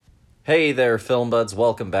Hey there, Film Buds.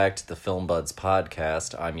 Welcome back to the Film Buds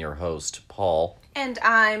podcast. I'm your host, Paul. And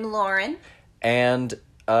I'm Lauren. And,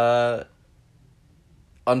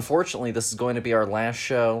 unfortunately, this is going to be our last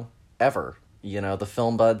show ever. You know, the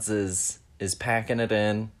Film Buds is packing it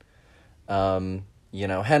in.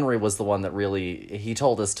 Henry was the one that really, he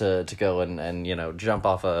told us to go and jump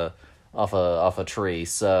off a tree.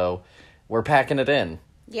 So, we're packing it in.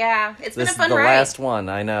 Yeah, it's been a fun ride. This is the last one,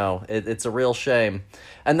 I know. It's a real shame.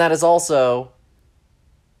 And that is also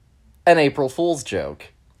an April Fool's joke.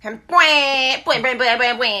 Not a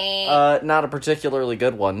particularly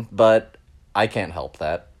good one, but I can't help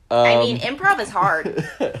that. Improv is hard.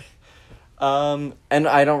 And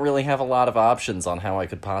I don't really have a lot of options on how I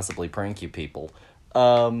could possibly prank you people.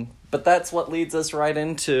 But that's what leads us right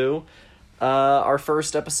into our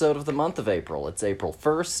first episode of the month of April. It's April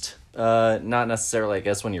 1st. Not necessarily, I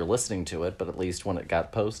guess, when you're listening to it, but at least when it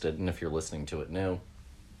got posted, and if you're listening to it new.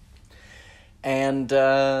 And,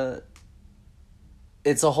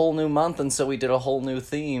 it's a whole new month, and so we did a whole new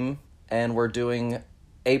theme, and we're doing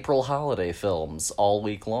April holiday films all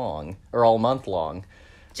week long, or all month long.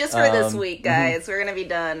 Just for this week, guys. We're gonna be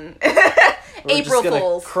done. April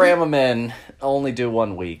Fools. Cram them in, only do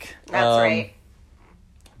 1 week. That's right.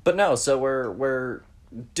 But no, so we're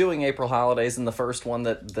doing April holidays, and the first one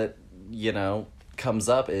that comes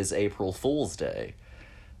up is April Fool's Day.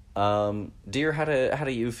 Dear, how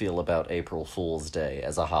do you feel about April Fool's Day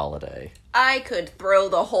as a holiday? I could throw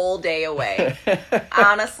the whole day away.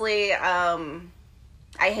 Honestly, I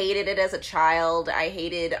hated it as a child. I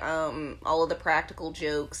hated all of the practical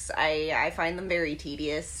jokes. I find them very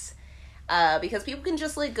tedious. Because people can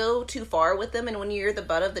just go too far with them, and when you're the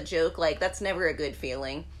butt of the joke, that's never a good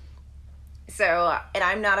feeling. So, and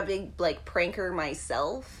I'm not a big pranker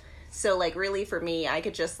myself. So really for me, I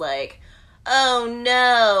could just oh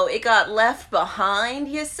no, it got left behind,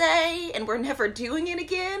 you say, and we're never doing it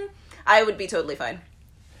again? I would be totally fine.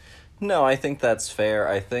 No, I think that's fair.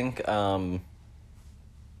 I think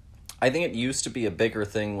it used to be a bigger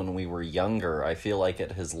thing when we were younger. I feel like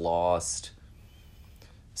it has lost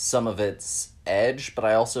some of its edge, but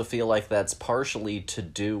I also feel like that's partially to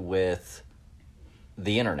do with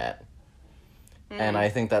the internet. And I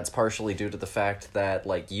think that's partially due to the fact that,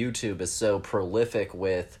 YouTube is so prolific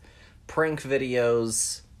with prank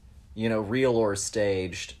videos, real or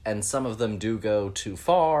staged, and some of them do go too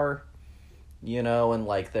far, and,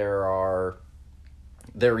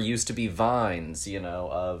 there used to be vines,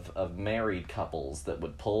 of married couples that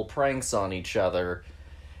would pull pranks on each other,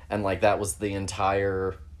 and, that was the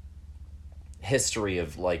entire history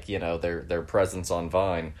of, their presence on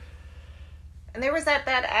Vine. And there was that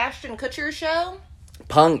Ashton Kutcher show?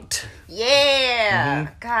 Punk'd. Yeah!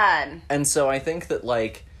 Mm-hmm. God. And so I think that,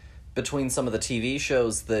 between some of the TV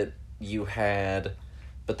shows that you had,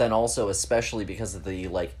 but then also especially because of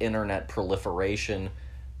the, internet proliferation,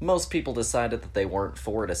 most people decided that they weren't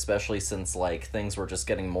for it, especially since, things were just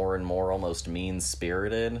getting more and more almost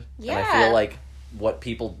mean-spirited. Yeah. And I feel what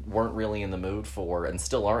people weren't really in the mood for, and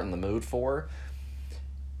still aren't in the mood for,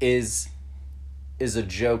 is a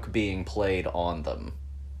joke being played on them.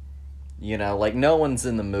 No one's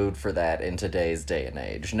in the mood for that in today's day and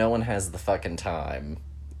age. No one has the fucking time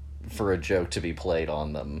for a joke to be played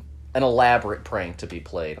on them. An elaborate prank to be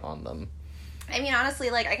played on them. I mean,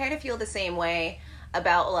 honestly, I kind of feel the same way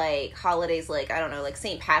about, holidays I don't know,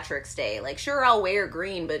 St. Patrick's Day. Sure, I'll wear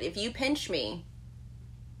green, but if you pinch me,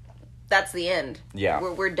 that's the end. Yeah.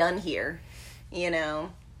 We're done here,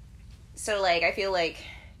 So, I feel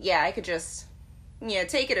yeah, I could just,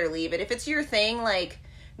 take it or leave it. If it's your thing,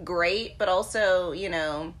 great, but also,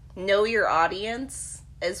 know your audience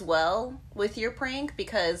as well with your prank,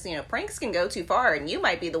 because, pranks can go too far, and you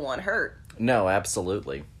might be the one hurt. No,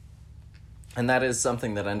 absolutely. And that is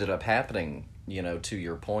something that ended up happening, to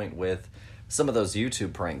your point, with some of those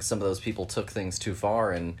YouTube pranks. Some of those people took things too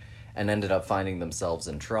far and ended up finding themselves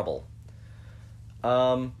in trouble.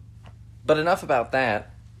 But enough about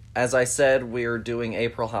that. As I said, we're doing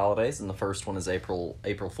April holidays, and the first one is April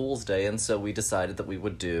Fool's Day, and so we decided that we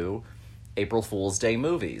would do April Fool's Day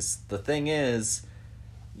movies. The thing is,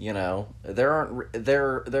 there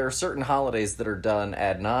are certain holidays that are done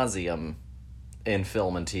ad nauseum in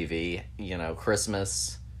film and TV.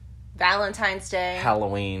 Christmas, Valentine's Day,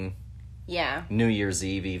 Halloween, yeah, New Year's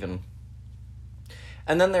Eve even.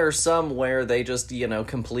 And then there are some where they just,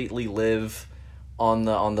 completely live on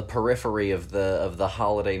the periphery of the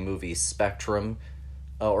holiday movie spectrum,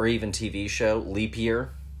 or even TV show. Leap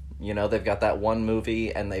Year, they've got that one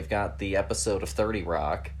movie, and they've got the episode of 30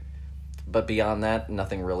 Rock, But beyond that,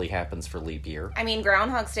 nothing really happens for leap year. I mean,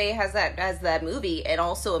 Groundhog's Day has that movie, and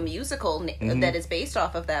also a musical that is based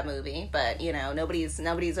off of that movie. But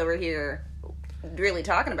nobody's over here really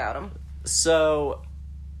talking about them. So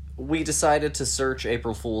we decided to search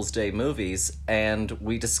April Fool's Day movies, and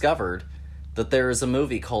we discovered that there is a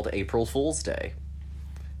movie called April Fool's Day.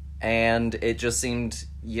 And it just seemed,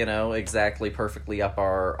 exactly perfectly up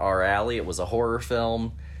our alley. It was a horror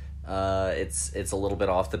film. It's a little bit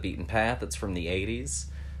off the beaten path. It's from the 80s,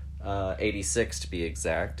 86 to be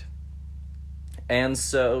exact. And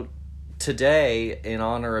so today, in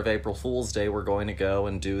honor of April Fool's Day, we're going to go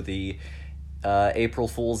and do the April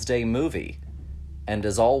Fool's Day movie. And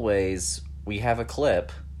as always, we have a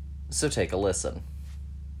clip, so take a listen.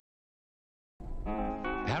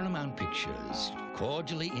 Paramount Pictures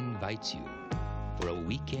cordially invites you for a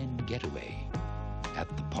weekend getaway at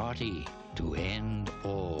the party to end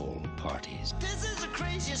all parties. This is the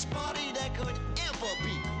craziest party that could ever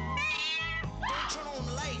be. Don't turn on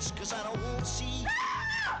the lights, cause I don't want to see.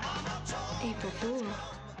 April Fool.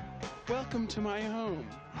 Welcome to my home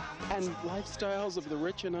and lifestyles of the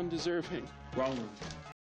rich and undeserving. Wrong.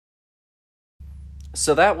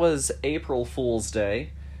 So that was April Fool's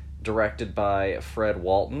Day, directed by Fred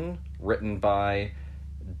Walton, written by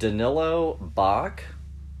Danilo Bach,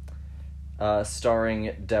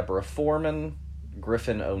 starring Deborah Foreman,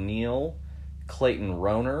 Griffin O'Neill, Clayton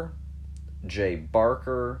Rohner, Jay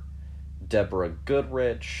Barker, Deborah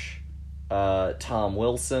Goodrich, Tom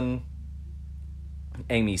Wilson,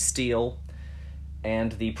 Amy Steele,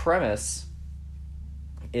 and the premise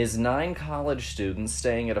is 9 college students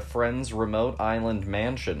staying at a friend's remote island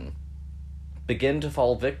mansion begin to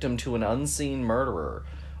fall victim to an unseen murderer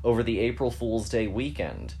over the April Fool's Day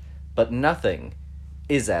weekend, but nothing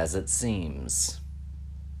is as it seems.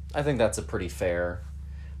 I think that's a pretty fair.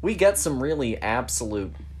 We get some really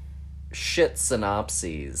absolute shit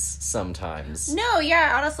synopses sometimes. No,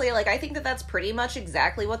 yeah, honestly, I think that's pretty much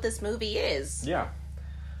exactly what this movie is. Yeah.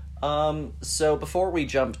 So before we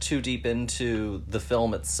jump too deep into the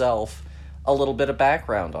film itself, a little bit of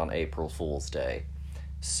background on April Fool's Day.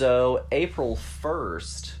 So April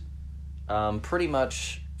 1st, pretty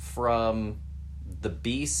much from the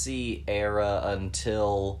BC era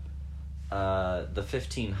until the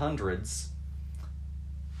 1500s,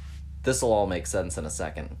 this'll all make sense in a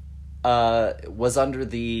second, was under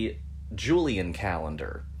the Julian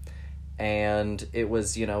calendar. And it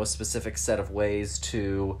was, a specific set of ways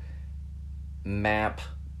to map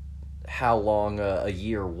how long a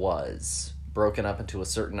year was, broken up into a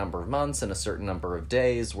certain number of months and a certain number of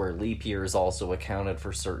days, where leap years also accounted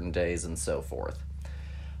for certain days and so forth.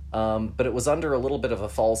 But it was under a little bit of a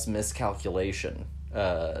false miscalculation,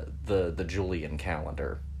 the Julian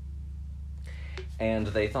calendar. And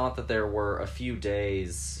they thought that there were a few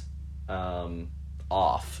days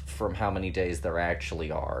off from how many days there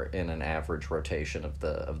actually are in an average rotation of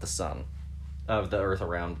the sun, of the Earth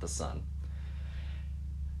around the sun.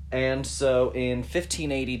 And so in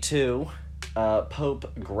 1582,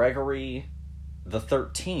 Pope Gregory the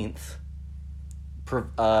 13th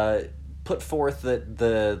put forth that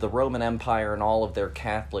the Roman Empire and all of their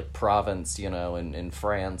Catholic province, in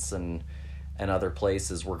France and other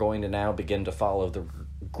places, were going to now begin to follow the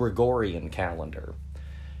Gregorian calendar.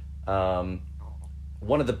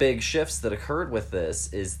 One of the big shifts that occurred with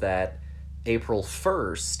this is that April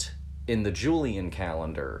 1st in the Julian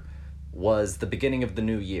calendar was the beginning of the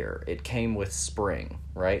new year. It came with spring,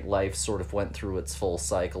 right? Life sort of went through its full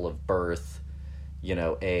cycle of birth,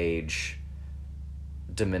 age,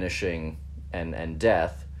 diminishing, and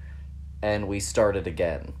death, and we started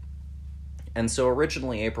again. And so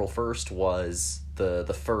originally April 1st was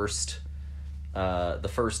the first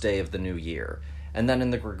day of the new year. And then in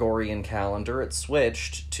the Gregorian calendar, it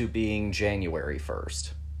switched to being January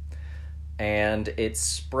 1st. And it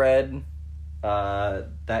spread,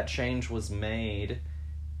 that change was made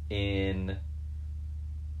in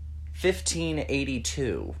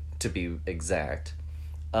 1582, to be exact.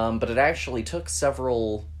 But it actually took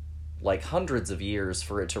several, hundreds of years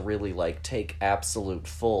for it to really, take absolute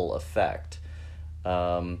full effect.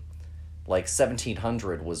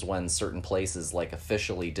 1700 was when certain places,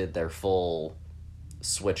 officially did their full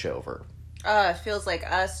switch over. It feels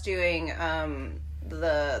like us doing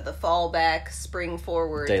the fall back, spring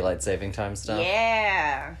forward, daylight saving time stuff.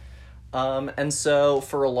 Yeah. And so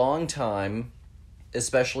for a long time,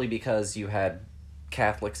 especially because you had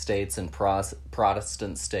Catholic states and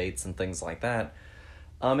Protestant states and things like that,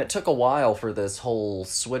 it took a while for this whole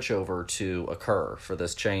switchover to occur, for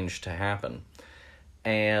this change to happen.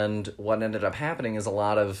 And what ended up happening is a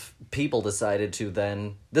lot of people decided to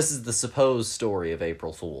then... This is the supposed story of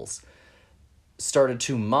April Fools. started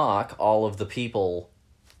to mock all of the people,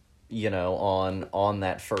 on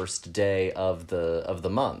that first day of the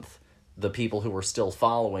month, the people who were still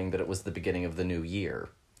following that it was the beginning of the new year.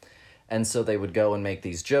 And so they would go and make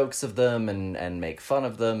these jokes of them and make fun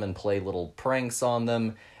of them and play little pranks on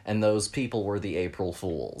them, and those people were the April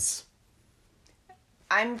Fools.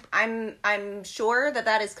 I'm sure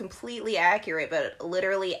that is completely accurate, but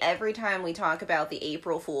literally every time we talk about the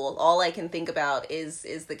April Fool, all I can think about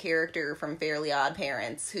is the character from Fairly Odd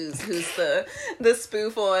Parents, who's the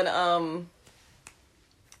spoof on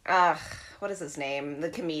what is his name? The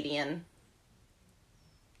comedian.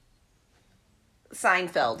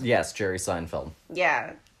 Seinfeld. Yes, Jerry Seinfeld.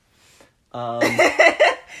 Yeah.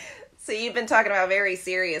 So you've been talking about very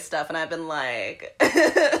serious stuff, and I've been like,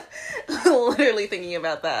 literally thinking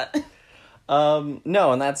about that.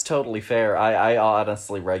 No, and that's totally fair. I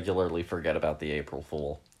honestly regularly forget about the April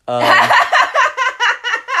Fool.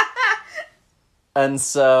 And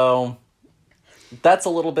so that's a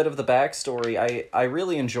little bit of the backstory. I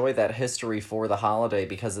really enjoy that history for the holiday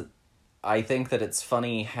because I think that it's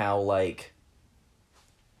funny how, like,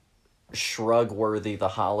 shrug-worthy the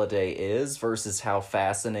holiday is versus how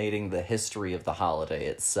fascinating the history of the holiday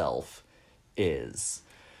itself is.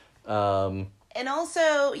 And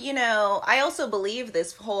also, I also believe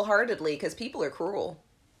this wholeheartedly because people are cruel.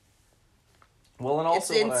 Well, and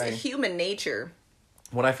also it's human nature.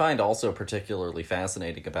 What I find also particularly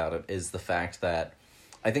fascinating about it is the fact that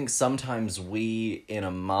I think sometimes we, in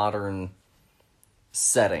a modern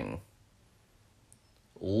setting,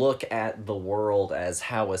 look at the world as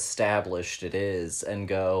how established it is and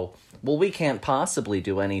go, well, we can't possibly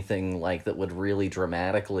do anything like that would really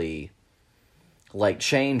dramatically, like,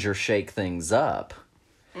 change or shake things up.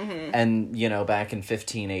 Mm-hmm. And, back in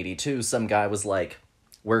 1582, some guy was like,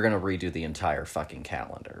 we're gonna redo the entire fucking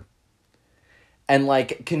calendar. And,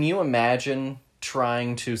 like, can you imagine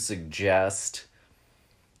trying to suggest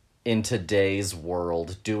in today's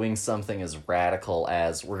world doing something as radical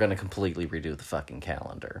as we're going to completely redo the fucking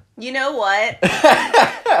calendar? You know what?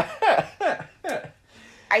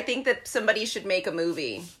 I think that somebody should make a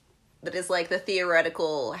movie that is like the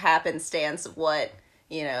theoretical happenstance of what,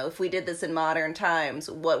 if we did this in modern times,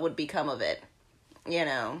 what would become of it,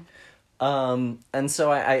 And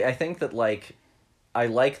so I think that, like, I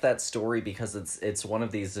like that story because it's one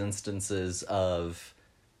of these instances of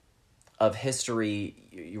history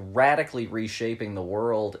radically reshaping the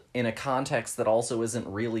world in a context that also isn't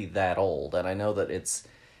really that old. And I know that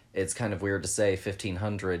it's kind of weird to say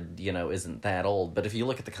 1500, isn't that old. But if you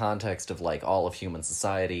look at the context of, like, all of human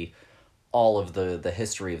society, all of the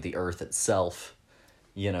history of the earth itself,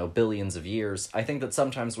 billions of years, I think that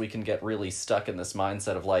sometimes we can get really stuck in this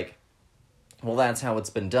mindset of, like, well, that's how it's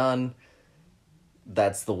been done.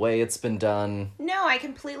 That's the way it's been done. No, I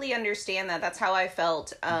completely understand that. That's how I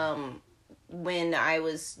felt when I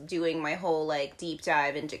was doing my whole, like, deep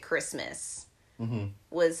dive into Christmas. Mm-hmm.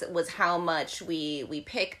 Was how much we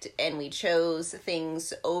picked and we chose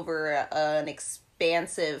things over an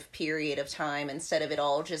expansive period of time instead of it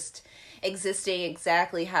all just existing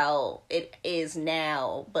exactly how it is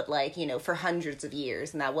now, but, like, for hundreds of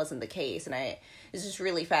years, and that wasn't the case. And it's just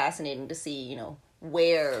really fascinating to see,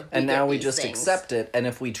 where and now we just accept it, and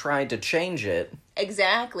if we tried to change it,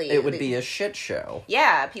 exactly, it would be a shit show.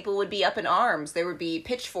 Yeah, people would be up in arms. There would be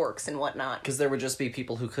pitchforks and whatnot. Because there would just be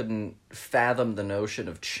people who couldn't fathom the notion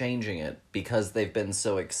of changing it because they've been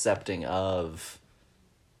so accepting of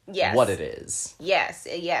what it is. Yes,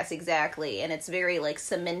 exactly. And it's very, like,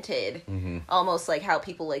 cemented. Mm-hmm. Almost like how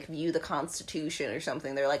people, like, view the Constitution or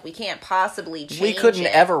something. They're like, we can't possibly change it. We couldn't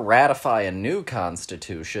ever ratify a new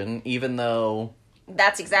Constitution, even though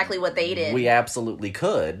that's exactly what they did. We absolutely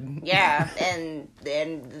could. Yeah, and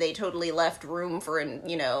they totally left room for,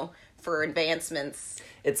 for advancements.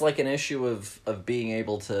 It's like an issue of being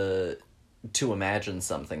able to imagine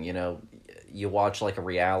something, You watch, like, a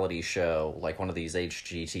reality show, like one of these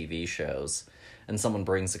HGTV shows, and someone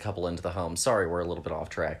brings a couple into the home. Sorry, we're a little bit off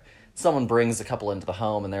track. Someone brings a couple into the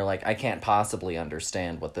home, and they're like, I can't possibly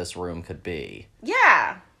understand what this room could be.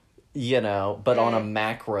 Yeah. But on a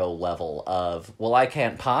macro level of, well, I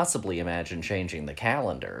can't possibly imagine changing the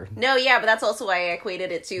calendar. No, yeah, but that's also why I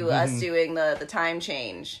equated it to us doing the time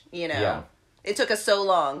change, Yeah. It took us so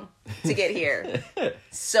long to get here.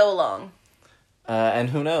 So long. And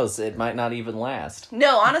who knows, it might not even last.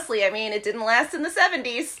 No, honestly, I mean, it didn't last in the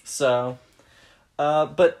 70s. So,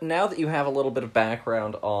 but now that you have a little bit of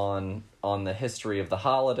background on the history of the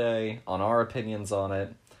holiday, on our opinions on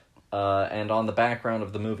it, and on the background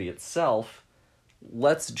of the movie itself,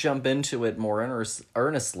 let's jump into it more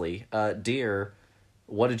earnestly. Dear,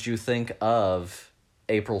 what did you think of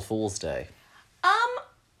April Fool's Day?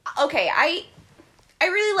 okay, I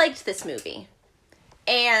really liked this movie.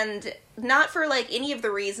 And not for, like, any of the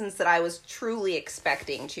reasons that I was truly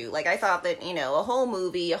expecting to. Like, I thought that, you know, a whole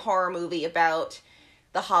movie, a horror movie about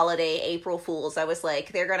the holiday April Fools, I was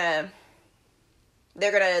like, they're gonna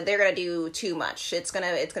do too much. It's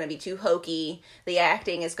gonna be too hokey. The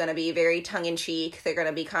acting is gonna be very tongue-in-cheek. They're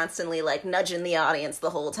gonna be constantly, like, nudging the audience the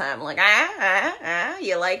whole time. Like,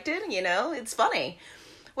 you liked it? You know, it's funny.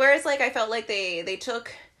 Whereas, like, I felt like they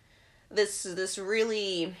took this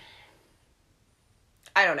really...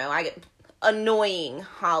 I don't know, annoying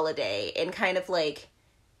holiday and kind of, like,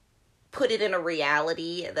 put it in a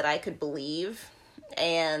reality that I could believe.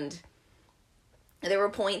 And there were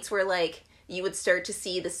points where, like, you would start to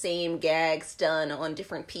see the same gags done on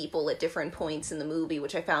different people at different points in the movie,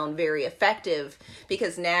 which I found very effective,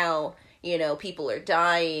 because now, you know, people are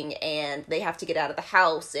dying and they have to get out of the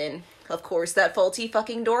house, and, of course, that faulty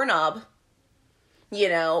fucking doorknob, you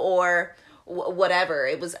know, or whatever.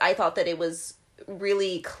 I thought that it was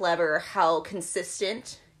really clever how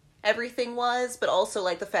consistent everything was, but also,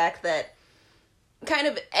 like, the fact that kind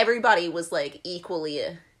of everybody was, like, equally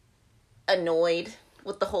annoyed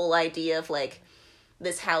with the whole idea of, like,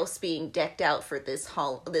 this house being decked out for this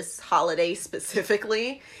holiday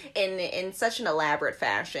specifically in such an elaborate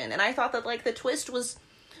fashion. And I thought that, like, the twist was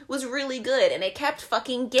really good, and it kept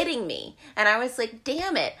fucking getting me. And I was like,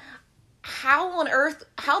 damn it, how on earth,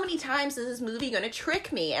 how many times is this movie gonna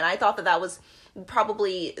trick me? And I thought that was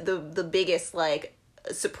probably the biggest, like,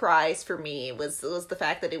 surprise for me was the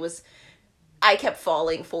fact that I kept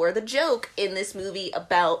falling for the joke in this movie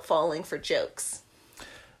about falling for jokes.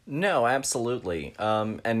 No, absolutely.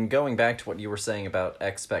 And going back to what you were saying about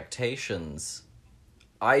expectations,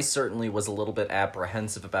 I certainly was a little bit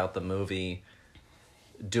apprehensive about the movie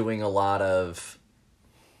doing a lot of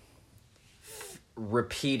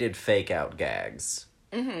repeated fake-out gags.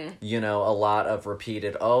 Mm-hmm. You know, a lot of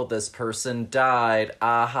repeated, oh, this person died,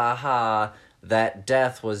 ah ha ha, that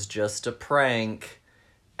death was just a prank,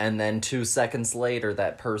 and then 2 seconds later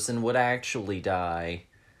that person would actually die.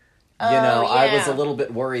 You know, yeah. I was a little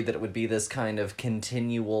bit worried that it would be this kind of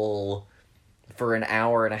continual, for an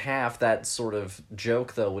hour and a half, that sort of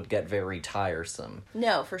joke, though, would get very tiresome.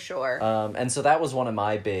 No, for sure. And so that was one of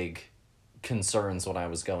my big concerns when I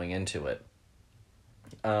was going into it.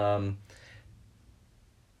 And,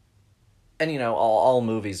 you know, all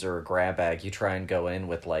movies are a grab bag. You try and go in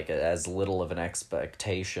with, like, as little of an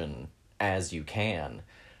expectation as you can.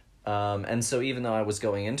 And so even though I was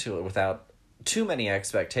going into it without too many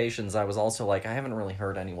expectations, I was also like, I haven't really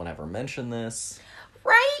heard anyone ever mention this.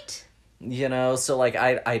 Right? You know, so, like,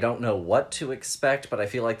 I don't know what to expect, but I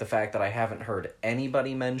feel like the fact that I haven't heard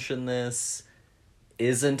anybody mention this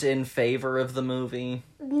isn't in favor of the movie.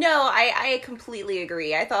 No, I completely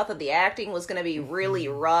agree. I thought that the acting was going to be really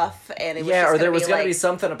rough, and it was yeah, just or there was going to be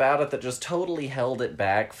something about it that just totally held it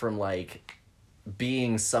back from, like,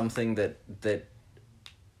 being something that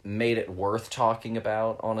made it worth talking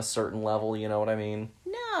about on a certain level, you know what I mean?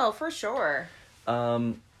 No, for sure.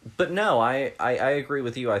 But no, I agree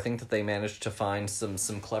with you. I think that they managed to find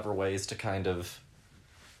some clever ways to kind of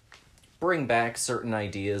bring back certain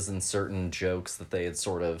ideas and certain jokes that they had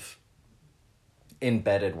sort of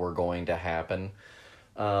embedded were going to happen.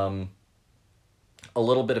 A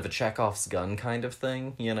little bit of a Chekhov's gun kind of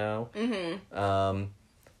thing, you know? Mm-hmm.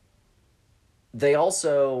 They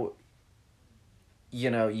also, you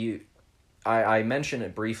know, I mentioned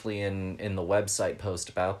it briefly in the website post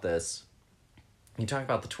about this. You talk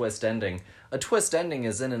about the twist ending. A twist ending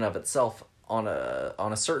is in and of itself on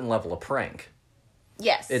a certain level a prank.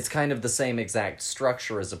 Yes. It's kind of the same exact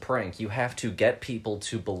structure as a prank. You have to get people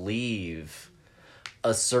to believe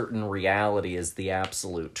a certain reality is the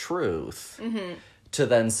absolute truth, mm-hmm. to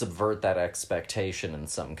then subvert that expectation in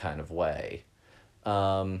some kind of way.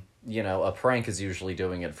 You know, a prank is usually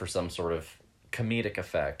doing it for some sort of comedic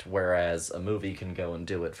effect, whereas a movie can go and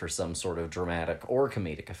do it for some sort of dramatic or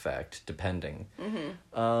comedic effect, depending.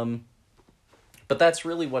 Mm-hmm. But that's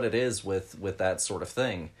really what it is with that sort of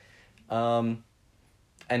thing.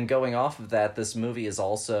 And going off of that, this movie is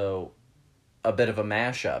also a bit of a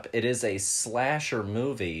mashup. It is a slasher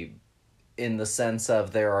movie in the sense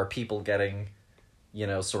of there are people getting, you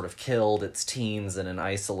know, sort of killed. It's teens in an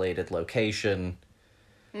isolated location,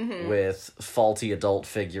 mm-hmm. with faulty adult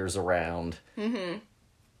figures around. Mm-hmm.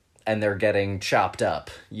 And they're getting chopped up,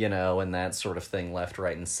 you know, and that sort of thing, left,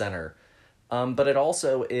 right, and center. But it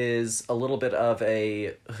also is a little bit of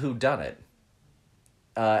a whodunit.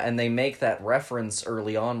 And they make that reference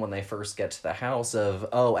early on when they first get to the house of,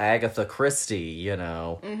 oh, Agatha Christie, you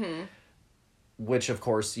know. Mm-hmm. Which, of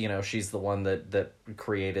course, you know, she's the one that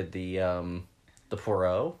created the the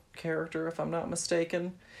Poirot character, if I'm not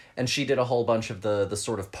mistaken. And she did a whole bunch of the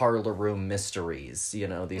sort of parlor room mysteries, you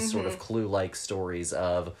know, these sort of Clue-like stories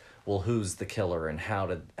of, well, who's the killer and how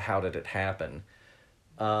did it happen?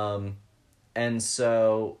 And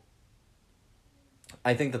so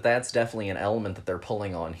I think that that's definitely an element that they're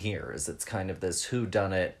pulling on here, is it's kind of this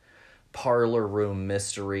whodunit parlor room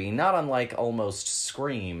mystery, not unlike almost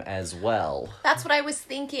Scream as well. That's what I was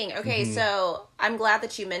thinking. Okay, so I'm glad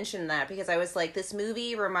that you mentioned that, because I was like, this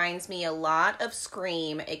movie reminds me a lot of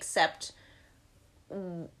Scream, except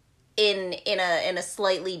in a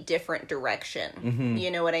slightly different direction.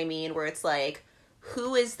 You know what I mean? Where it's like,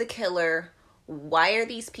 who is the killer? Why are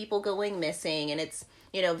these people going missing? And it's,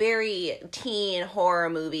 you know, very teen horror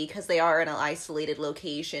movie, because they are in an isolated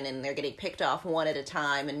location and they're getting picked off one at a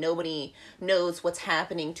time and nobody knows what's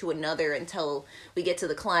happening to another until we get to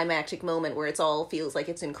the climactic moment where it's all feels like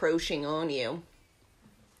it's encroaching on you.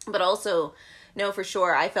 But also, no, for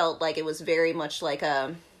sure, I felt like it was very much like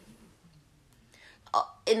a,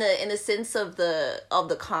 in the sense of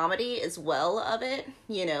the comedy as well of it,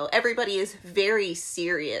 you know, everybody is very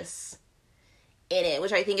serious in it,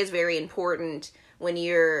 which I think is very important when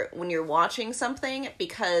you're watching something,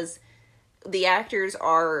 because the actors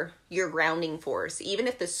are your grounding force. Even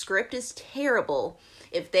if the script is terrible,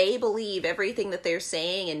 if they believe everything that they're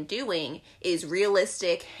saying and doing is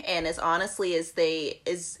realistic and as honestly as they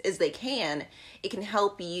can, it can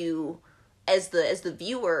help you as the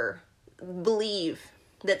viewer believe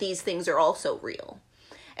that these things are also real.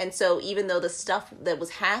 And so even though the stuff that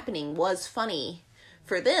was happening was funny,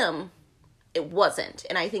 for them it wasn't.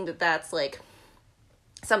 And I think that that's like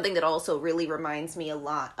something that also really reminds me a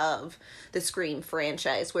lot of the Scream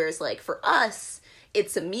franchise, whereas like for us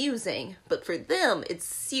it's amusing, but for them it's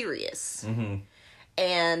serious.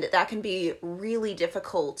 And that can be really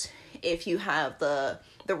difficult if you have the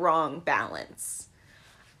wrong balance.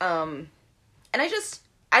 And I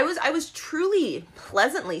was truly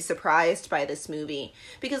pleasantly surprised by this movie,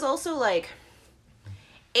 because also like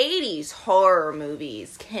 80s horror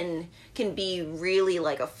movies can be really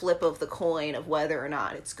like a flip of the coin of whether or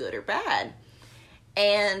not it's good or bad.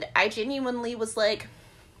 And I genuinely was like,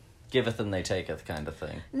 Giveth and they taketh kind of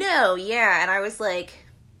thing. no, yeah. And I was like,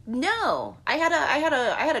 no. I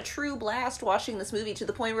had a true blast watching this movie, to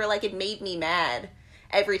the point where like it made me mad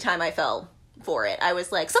every time I fell for it. I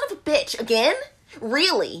was like, son of a bitch, again?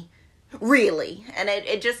 Really? And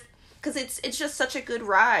it just, because it's just such a good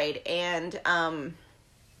ride. And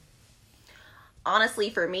honestly,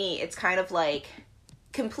 for me, it's kind of like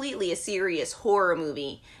completely a serious horror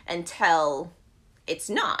movie until it's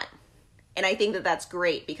not. And I think that that's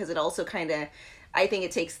great, because it also kind of, I think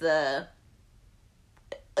it takes the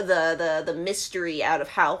mystery out of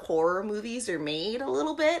how horror movies are made a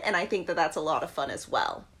little bit, and I think that that's a lot of fun as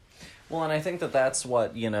well. Well, and I think that that's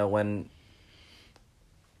what, you know, when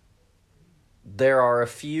there are a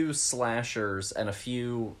few slashers and a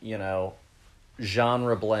few, you know,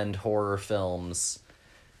 genre blend horror films,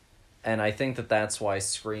 and I think that that's why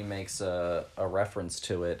Scream makes a reference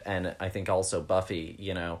to it, and I think also Buffy,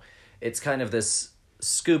 you know, it's kind of this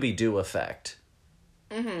Scooby-Doo effect.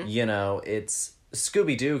 You know, it's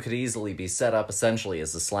Scooby-Doo could easily be set up essentially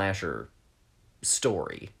as a slasher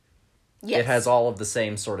story. Yes. It has all of the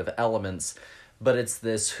same sort of elements, but it's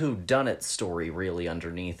this whodunit story really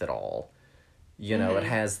underneath it all. You know, it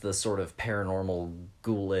has the sort of paranormal,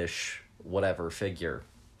 ghoulish, whatever figure.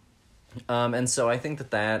 And so I think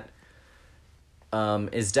that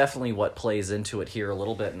is definitely what plays into it here a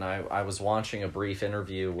little bit. And I was watching a brief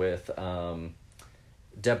interview with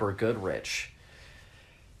Deborah Goodrich,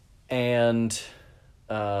 and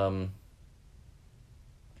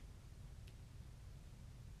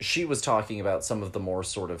she was talking about some of the more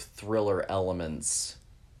sort of thriller elements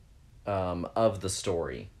of the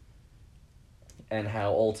story, and how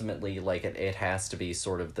ultimately, like, it has to be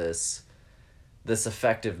sort of this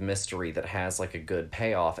effective mystery that has like a good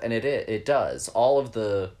payoff, and it does. All of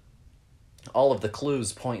the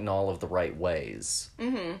clues point in all of the right ways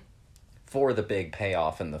for the big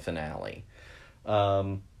payoff in the finale.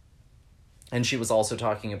 And she was also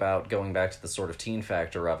talking about, going back to the sort of teen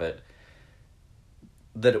factor of it,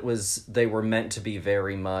 that they were meant to be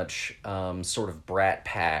very much sort of Brat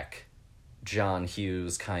Pack, John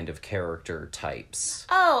Hughes kind of character types.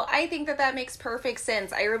 Oh, I think that makes perfect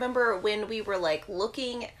sense. I remember when we were like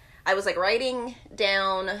looking, I was like writing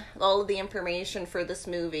down all of the information for this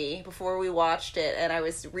movie before we watched it, and I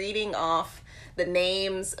was reading off the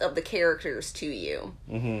names of the characters to you.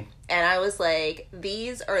 And I was like,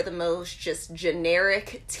 these are the most just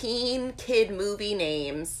generic teen kid movie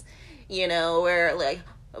names, you know, where like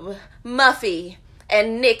Muffy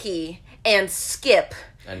and Nikki and Skip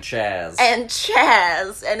And Chaz. and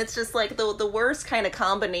Chaz, and it's just like the worst kind of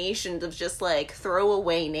combination of just like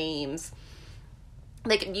throwaway names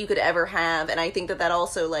like you could ever have. And I think that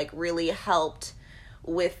also like really helped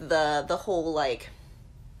with the whole like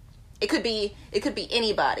it could be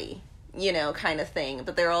anybody, you know, kind of thing.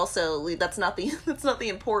 But they're also that's not the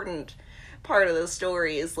important part of the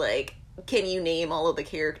story is like, can you name all of the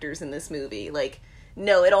characters in this movie? Like,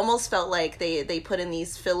 no, it almost felt like they put in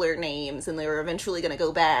these filler names and they were eventually going to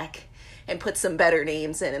go back and put some better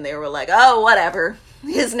names in, and they were like, oh, whatever,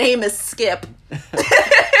 his name is Skip.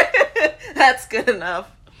 That's good enough.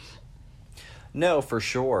 No, for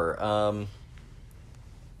sure.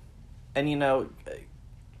 And you know,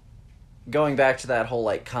 going back to that whole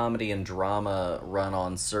like comedy and drama run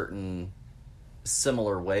on certain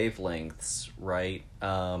similar wavelengths, right?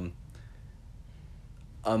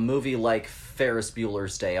 A movie like Ferris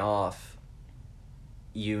Bueller's Day Off,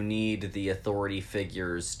 you need the authority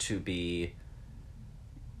figures to be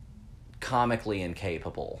comically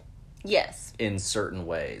incapable. Yes. In certain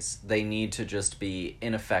ways. They need to just be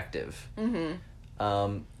ineffective.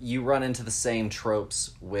 Mm-hmm. You run into the same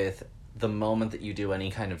tropes with the moment that you do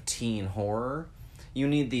any kind of teen horror. You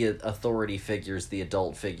need the authority figures, the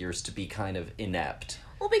adult figures, to be kind of inept.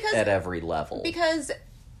 Well, because at every level. Because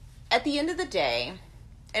at the end of the day,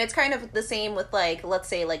 and it's kind of the same with, like, let's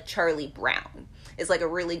say, like, Charlie Brown is, like, a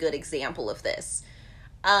really good example of this.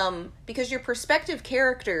 Because your perspective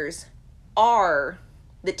characters are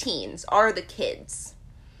the teens, are the kids.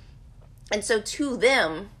 And so to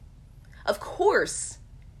them, of course,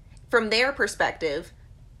 from their perspective,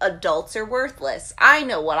 adults are worthless. I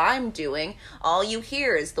know what I'm doing. All you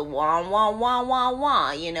hear is the wah, wah, wah, wah,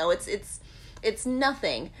 wah. You know, it's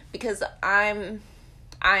nothing because I'm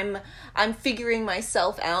figuring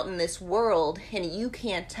myself out in this world, and you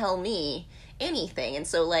can't tell me anything. And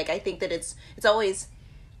so, like, I think that it's always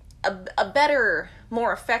a better,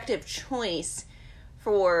 more effective choice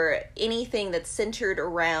for anything that's centered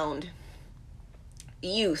around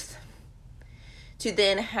youth to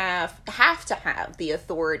then have to have the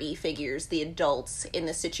authority figures, the adults in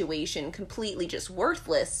the situation, completely just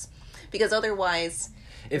worthless, because otherwise,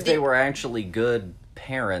 if they were actually good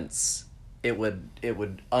parents, it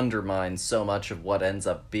would undermine so much of what ends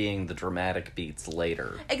up being the dramatic beats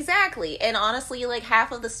later. Exactly. And honestly, like,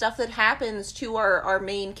 half of the stuff that happens to our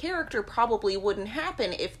main character probably wouldn't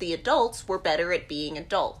happen if the adults were better at being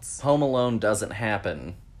adults. Home Alone doesn't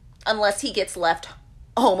happen. Unless he gets left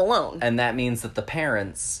home alone. And that means that the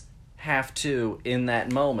parents have to, in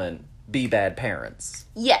that moment, be bad parents.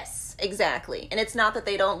 Yes, exactly. And it's not that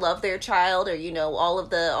they don't love their child or, you know, all of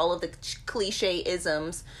the cliche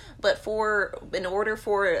isms, but in order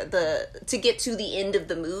for to get to the end of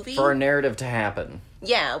the movie, for a narrative to happen,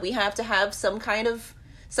 yeah, we have to have some kind of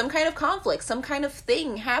conflict, some kind of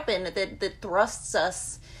thing happen that thrusts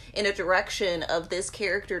us in a direction of this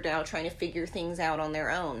character now trying to figure things out on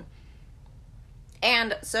their own.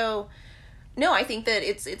 And so, no, I think that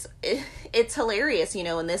it's hilarious, you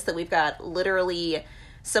know, in this, that we've got literally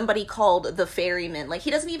somebody called the Ferryman. Like,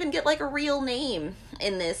 he doesn't even get, like, a real name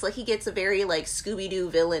in this. Like, he gets a very, like,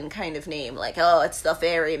 Scooby-Doo villain kind of name. Like, oh, it's the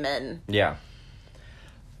Ferryman. Yeah.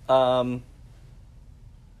 No,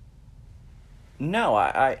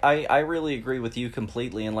 I really agree with you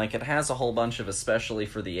completely. And, like, it has a whole bunch of, especially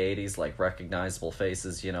for the 80s, like, recognizable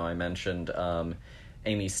faces. You know, I mentioned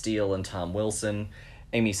Amy Steele and Tom Wilson.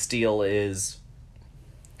 Amy Steele is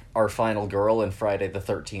our final girl in Friday the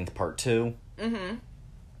 13th Part 2. Mm-hmm.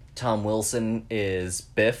 Tom Wilson is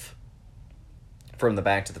Biff from the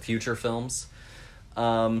Back to the Future films.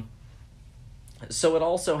 So it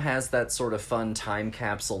also has that sort of fun time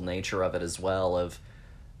capsule nature of it as well, of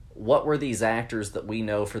what were these actors that we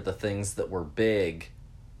know for the things that were big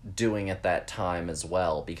doing at that time as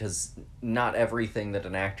well, because not everything that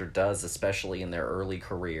an actor does, especially in their early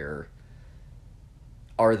career,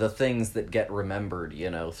 are the things that get remembered, you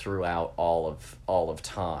know, throughout all of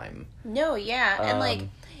time. No, yeah. And like,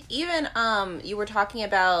 even you were talking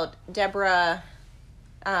about Deborah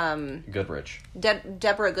Goodrich.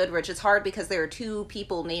 Deborah Goodrich. It's hard because there are two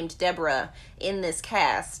people named Deborah in this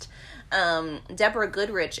cast. Deborah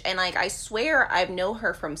Goodrich, and like, I swear I know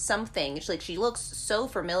her from something. She looks so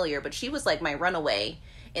familiar, but she was like my runaway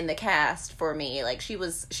in the cast for me. Like, she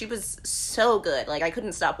was so good. Like, I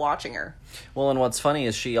couldn't stop watching her. Well, and what's funny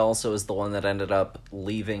is she also is the one that ended up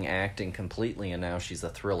leaving acting completely, and now she's a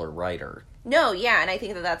thriller writer. No, yeah, and I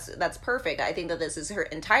think that's perfect. I think that this is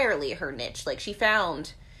entirely her niche. Like, she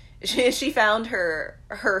found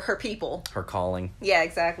her people. Her calling. Yeah,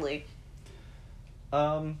 exactly.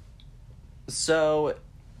 So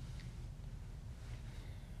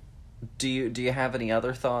Do you have any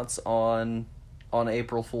other thoughts on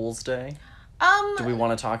April Fool's Day? Do we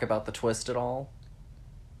want to talk about the twist at all?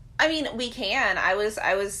 I mean, we can. I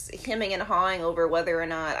was hemming and hawing over whether or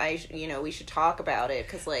not we should talk about it,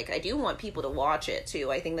 because like I do want people to watch it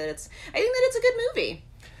too. I think that it's a good movie.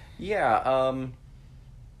 Yeah.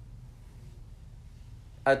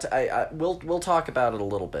 We'll talk about it a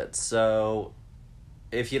little bit. So,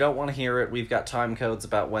 if you don't want to hear it, we've got time codes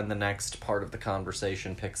about when the next part of the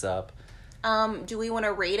conversation picks up. Do we want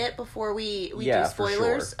to rate it before we Yeah, do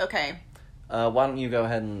spoilers? for sure. Okay. Why don't you go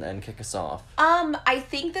ahead and kick us off? I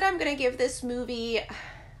think that I'm gonna give this movie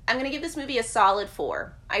a solid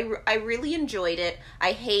 4. I really enjoyed it.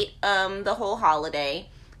 I hate the whole holiday,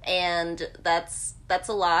 and that's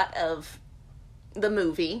a lot of the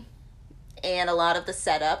movie and a lot of the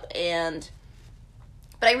setup,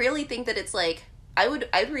 but I really think that it's like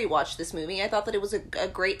I'd rewatch this movie. I thought that it was a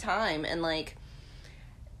great time, and like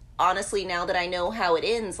honestly, now that I know how it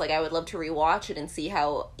ends, like I would love to rewatch it and see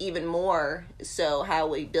how we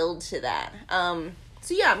build to that.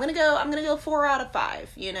 So yeah, I'm gonna go 4 out of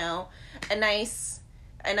 5. You know, a nice,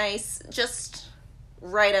 just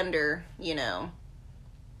right under. You know,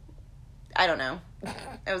 I don't know.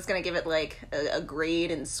 I was gonna give it like a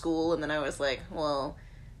grade in school, and then I was like, well,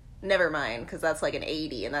 never mind, because that's like an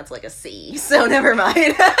 80, and that's like a C. So never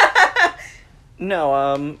mind.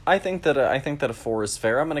 No, I think that a 4 is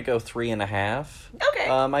fair. I'm gonna go 3.5. Okay.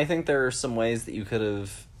 I think there are some ways that you could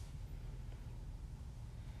have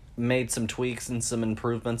made some tweaks and some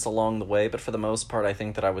improvements along the way, but for the most part, I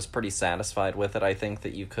think that I was pretty satisfied with it. I think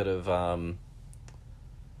that you could have,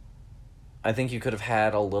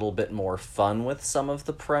 had a little bit more fun with some of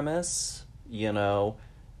the premise. You know,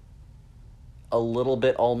 a little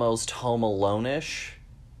bit almost Home Alone-ish.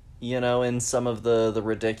 You know, in some of the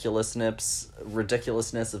ridiculousness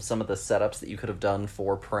of some of the setups that you could have done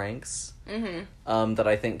for pranks. Mm-hmm. That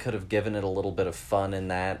I think could have given it a little bit of fun in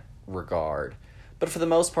that regard. But for the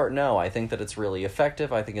most part, no. I think that it's really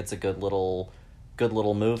effective. I think it's a good little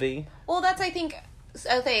movie. Well, that's, I think,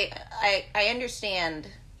 okay, I understand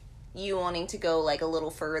you wanting to go like a little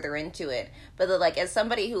further into it, but like as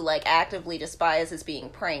somebody who like actively despises being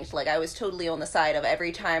pranked, like I was totally on the side of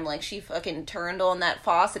every time like she fucking turned on that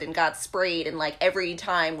faucet and got sprayed, and like every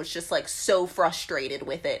time was just like so frustrated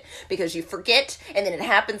with it because you forget and then it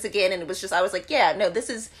happens again, and it was just, I was like, yeah, no, this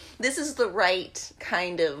is the right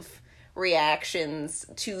kind of reactions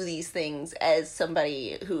to these things as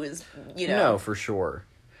somebody who is, you know. No, for sure.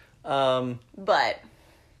 But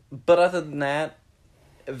other than that,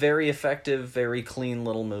 very effective, very clean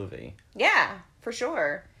little movie. Yeah, for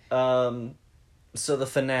sure. So the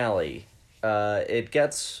finale, it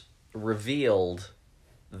gets revealed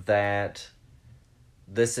that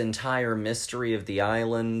this entire mystery of the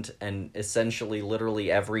island, and essentially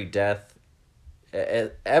literally every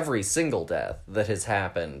single death that has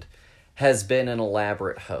happened, has been an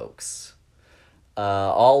elaborate hoax.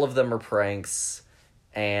 All of them are pranks.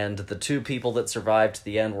 And the 2 people that survived to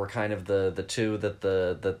the end were kind of the 2 that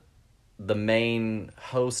the main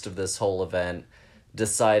host of this whole event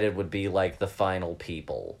decided would be like the final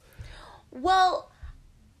people. Well,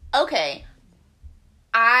 okay.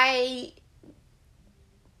 I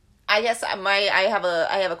guess I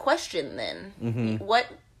have a question then. Mm-hmm.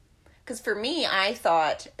 Because for me, I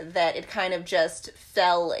thought that it kind of just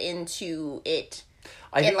fell into it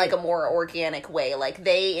in like a more organic way. Like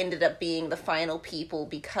they ended up being the final people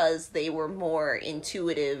because they were more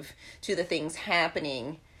intuitive to the things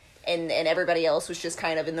happening, and everybody else was just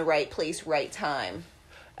kind of in the right place, right time.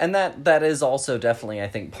 And that is also definitely, I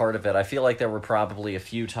think, part of it. I feel like there were probably a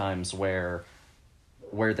few times where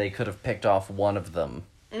they could have picked off one of them.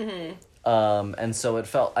 Mm-hmm. And so it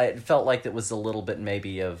felt like it was a little bit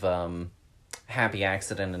maybe of happy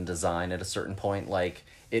accident in design at a certain point. Like,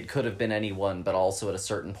 it could have been anyone, but also at a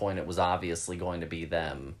certain point it was obviously going to be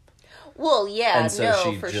them. Well, yeah, and so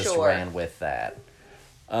she just ran with that.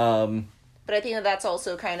 But I think that's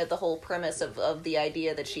also kind of the whole premise of the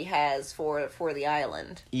idea that she has for the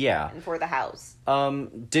island. Yeah. And for the house.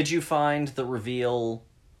 Did you find the reveal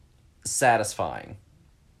satisfying?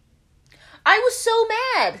 I was so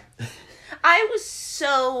mad. I was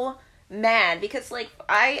so mad because, like,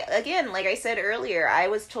 like I said earlier, I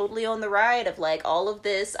was totally on the ride of, like, all of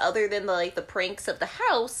this, other than, the pranks of the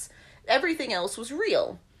house, everything else was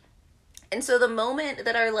real. And so the moment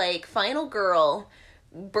that our, like, final girl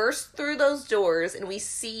bursts through those doors and we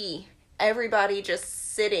see everybody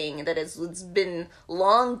just sitting that has been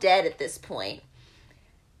long dead at this point,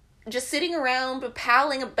 just sitting around,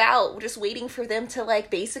 palling about, just waiting for them to, like,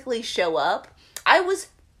 basically show up, I was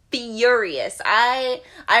furious. I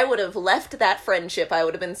would have left that friendship. I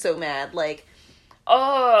would have been so mad. Like,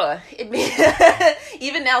 oh,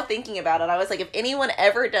 even now thinking about it, I was like, if anyone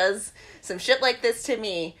ever does some shit like this to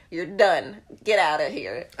me, you're done. Get out of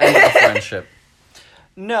here. End of the friendship.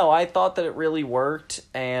 No, I thought that it really worked,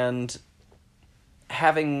 and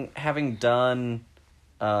having done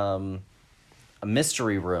a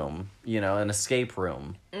mystery room, an escape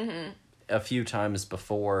room, a few times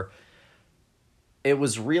before, it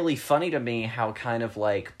was really funny to me how kind of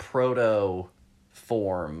like proto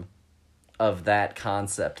form of that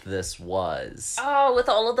concept this was. Oh, with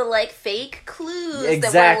all of the like fake clues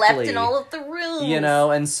Exactly. that were left in all of the rooms.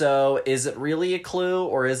 And so is it really a clue,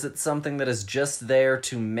 or is it something that is just there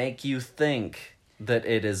to make you think that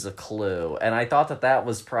it is a clue? And I thought that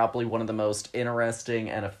was probably one of the most interesting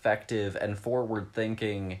and effective and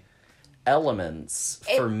forward-thinking elements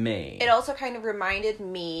for me. It also kind of reminded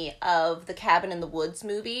me of the Cabin in the Woods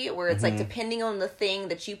movie, where it's like, depending on the thing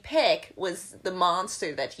that you pick was the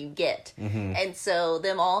monster that you get. And so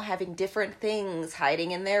them all having different things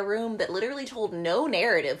hiding in their room that literally told no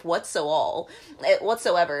narrative whatsoever.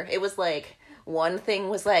 It was like, one thing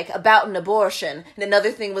was like about an abortion, and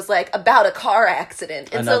another thing was like about a car accident.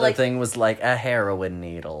 And another so, like, thing was like a heroin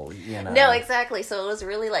needle, No, exactly. So it was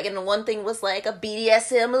really like, and one thing was like a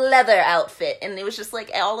BDSM leather outfit, and it was just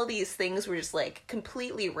like all of these things were just like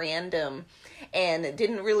completely random, and it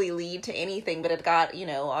didn't really lead to anything, but it got,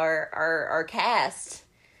 our cast,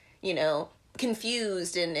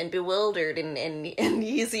 confused and bewildered and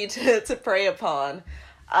easy to prey upon.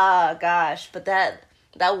 Gosh, but that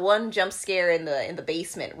one jump scare in the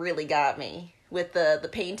basement really got me with the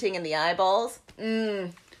painting and the eyeballs.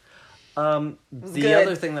 The good.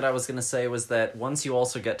 other thing that I was going to say was that once you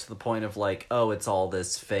also get to the point of like, oh, it's all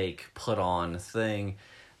this fake put on thing,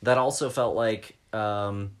 that also felt like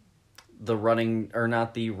not the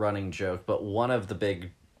running joke, but one of the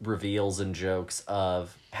big reveals and jokes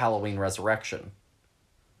of Halloween Resurrection.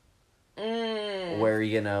 Where,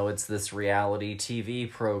 it's this reality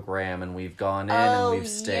TV program, and we've gone in and we've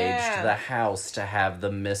staged the house to have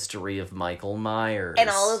the mystery of Michael Myers. And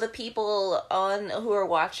all of the people who are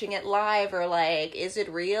watching it live are like, is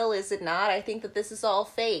it real? Is it not? I think that this is all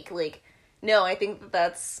fake. Like, no, I think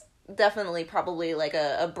that's definitely probably like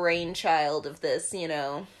a brainchild of this,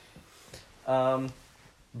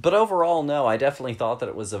 But overall, no, I definitely thought that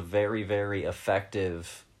it was a very, very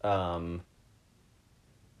effective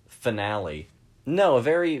finale. No, a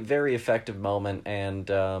very, very effective moment, and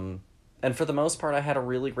for the most part, I had a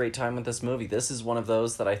really great time with this movie. This is one of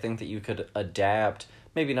those that I think that you could adapt,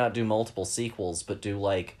 maybe not do multiple sequels, but do,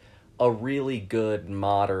 like, a really good,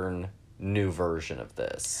 modern, new version of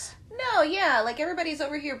this. No, yeah, like, everybody's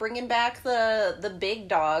over here bringing back the big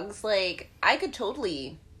dogs. Like, I could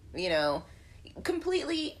totally,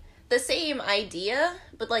 completely the same idea,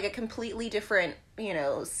 but, like, a completely different,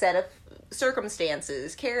 set of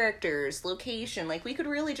circumstances, characters, location. Like, we could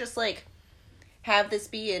really just like have this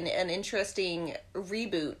be an interesting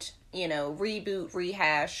reboot,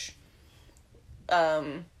 rehash,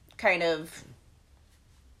 kind of,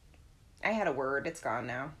 I had a word, it's gone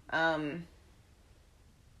now,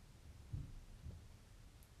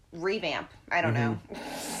 revamp, I don't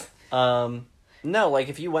know. No, like,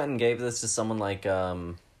 if you went and gave this to someone like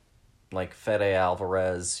Fede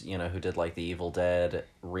Alvarez, who did, like, the Evil Dead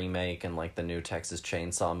remake and, like, the new Texas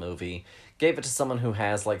Chainsaw movie, gave it to someone who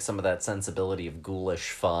has, like, some of that sensibility of ghoulish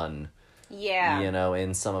fun,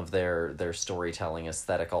 in some of their storytelling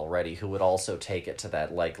aesthetic already, who would also take it to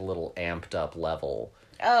that, like, little amped up level.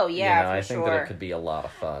 Oh, yeah, for I think sure. that it could be a lot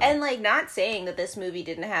of fun. And, like, not saying that this movie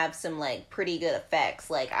didn't have some, like, pretty good effects.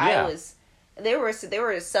 Like, Yeah. There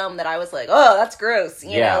were some that I was like, oh, that's gross.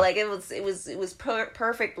 You Yeah. know, like, it was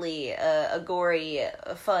perfectly a gory,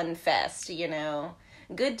 fun fest,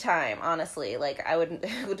 Good time, honestly. Like, I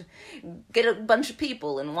would get a bunch of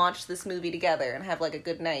people and watch this movie together and have, like, a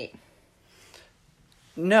good night.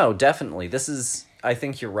 No, definitely. I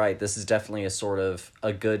think you're right. This is definitely a sort of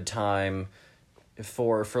a good time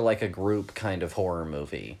for like a group kind of horror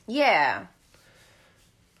movie. Yeah.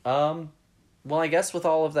 Well, I guess with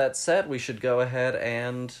all of that said, we should go ahead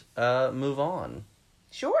and move on.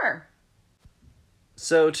 Sure.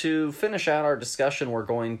 So to finish out our discussion, we're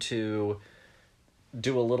going to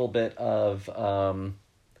do a little bit of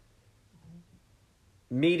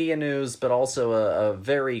media news, but also a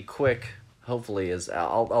very quick, hopefully,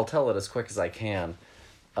 I'll tell it as quick as I can,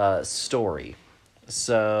 story.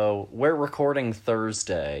 So we're recording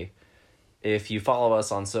Thursday. If you follow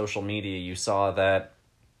us on social media, you saw that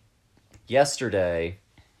yesterday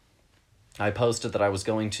I posted that I was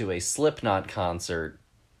going to a Slipknot concert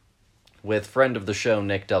with friend of the show,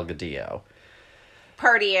 Nick Delgadillo.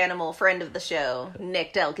 Party animal, friend of the show,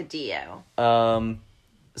 Nick Delgadillo.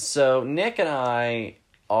 So Nick and I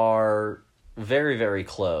are very, very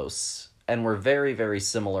close, and we're very, very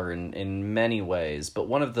similar in many ways, but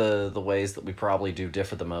one of the ways that we probably do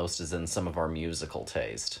differ the most is in some of our musical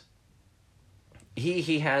taste.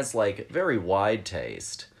 He has, like, very wide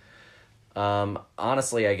taste.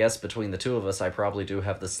 Honestly, I guess between the two of us, I probably do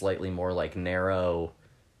have the slightly more, like, narrow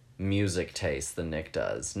music taste than Nick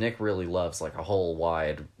does. Nick really loves, like, a whole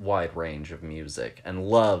wide range of music, and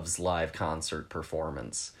loves live concert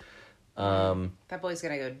performance. That boy's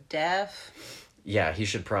gonna go deaf. Yeah, he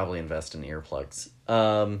should probably invest in earplugs.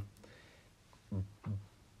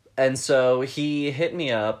 And so he hit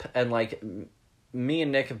me up, and, like, me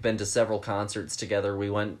and Nick have been to several concerts together. We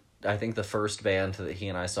went, I think the first band that he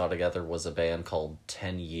and I saw together was a band called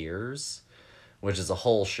 10 Years, which is a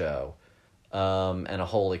whole show, and a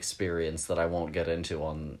whole experience that I won't get into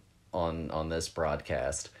on this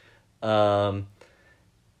broadcast. And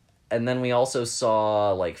then we also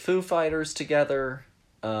saw, like, Foo Fighters together,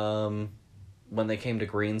 when they came to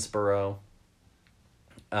Greensboro.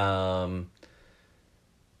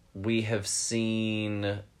 We have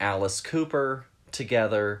seen Alice Cooper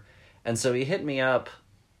together, and so he hit me up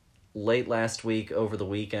late last week over the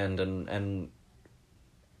weekend and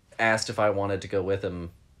asked if I wanted to go with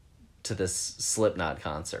him to this Slipknot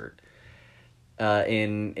concert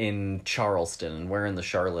in Charleston, and we're in the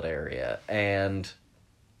Charlotte area, and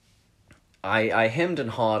I hemmed and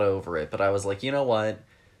hawed over it, but I was like, you know what?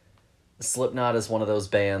 Slipknot is one of those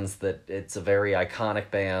bands that it's a very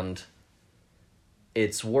iconic band.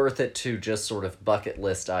 It's worth it to just sort of bucket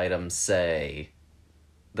list items say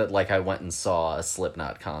that, like, I went and saw a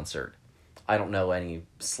Slipknot concert. I don't know any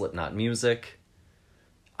Slipknot music.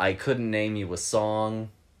 I couldn't name you a song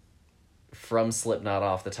from Slipknot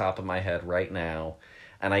off the top of my head right now.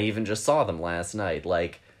 And I even just saw them last night.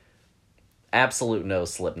 Like, absolute no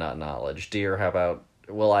Slipknot knowledge. Dear, how about...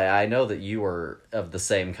 Well, I know that you were of the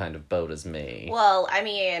same kind of boat as me. Well, I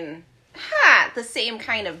mean, the same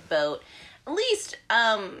kind of boat. At least,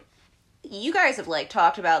 you guys have, like,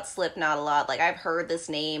 talked about Slipknot a lot. Like, I've heard this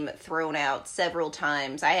name thrown out several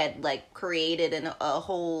times. I had, like, created a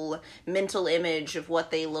whole mental image of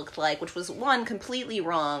what they looked like, which was, one, completely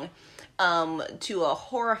wrong, to a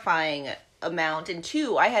horrifying amount, and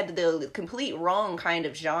two, I had the complete wrong kind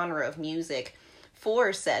of genre of music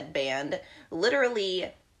for said band.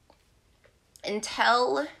 Literally,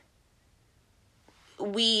 until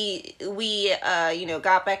we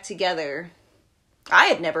got back together, I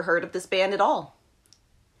had never heard of this band at all.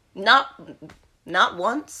 Not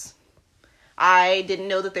once. I didn't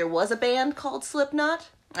know that there was a band called Slipknot.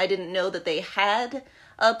 I didn't know that they had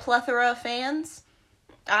a plethora of fans.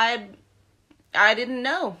 I didn't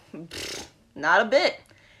know. Not a bit.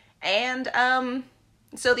 And,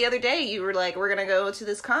 so the other day you were like, we're gonna go to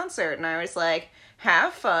this concert, and I was like,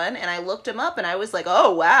 have fun, and I looked him up, and I was like,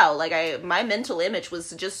 oh wow, like my mental image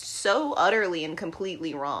was just so utterly and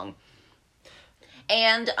completely wrong.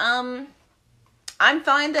 And, I'm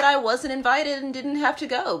fine that I wasn't invited and didn't have to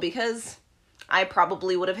go, because I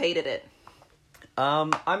probably would have hated it.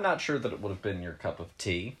 I'm not sure that it would have been your cup of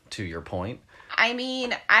tea, to your point. I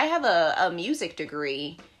mean, I have a music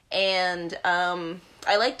degree, and,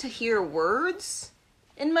 I like to hear words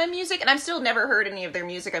in my music, and I've still never heard any of their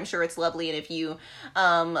music. I'm sure it's lovely, and if you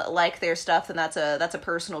like their stuff, then that's a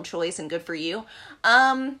personal choice and good for you.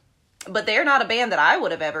 But they're not a band that I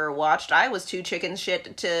would have ever watched. I was too chicken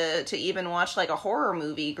shit to even watch, like, a horror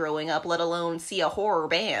movie growing up, let alone see a horror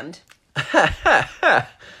band.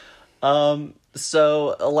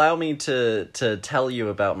 So allow me to tell you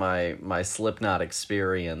about my Slipknot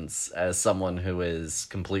experience as someone who is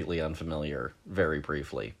completely unfamiliar, very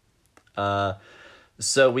briefly.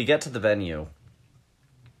 So we get to the venue,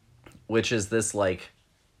 which is this, like,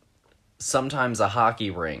 sometimes a hockey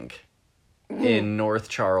rink in North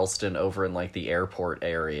Charleston over in, like, the airport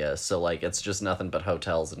area. So, like, it's just nothing but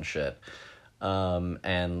hotels and shit.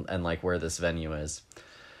 And like, where this venue is.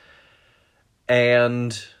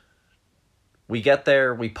 And we get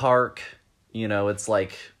there, we park, it's,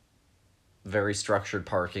 like, very structured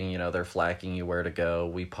parking, they're flagging you where to go.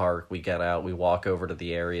 We park, we get out, we walk over to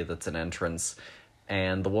the area that's an entrance,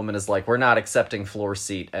 and the woman is like, we're not accepting floor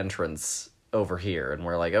seat entrance over here. And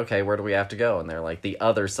we're like, okay, where do we have to go? And they're like, the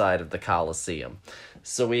other side of the Coliseum.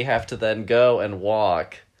 So we have to then go and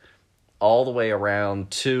walk all the way around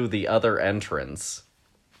to the other entrance.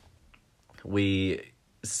 We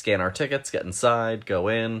scan our tickets, get inside, go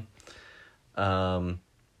in.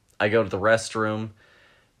 I go to the restroom,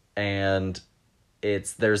 and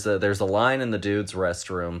there's a line in the dude's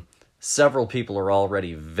restroom, several people are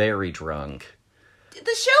already very drunk.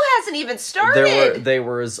 The show hasn't even started.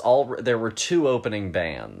 There were 2 opening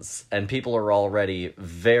bands, and people are already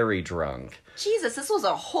very drunk. Jesus, this was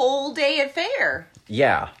a whole day affair.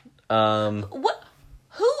 Yeah. What?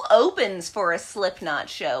 Who opens for a Slipknot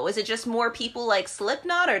show? Is it just more people like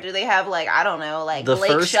Slipknot, or do they have, like, I don't know, like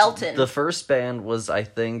Blake Shelton? The first band was, I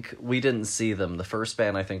think, we didn't see them. The first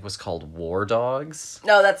band, I think, was called War Dogs.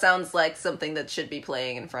 No, that sounds like something that should be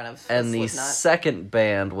playing in front of And the Slipknot. second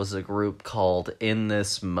band was a group called In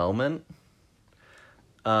This Moment,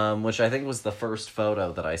 which I think was the first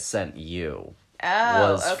photo that I sent you.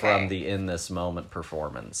 Oh, was okay. from the In This Moment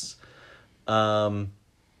performance.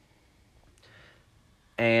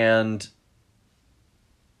 And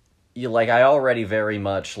I already very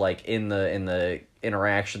much, like, in the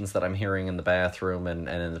interactions that I'm hearing in the bathroom and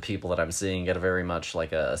in the people that I'm seeing, get a very much,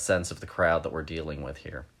 like, a sense of the crowd that we're dealing with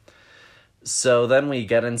here. So then we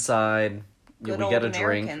get inside, we get a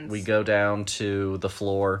drink, we go down to the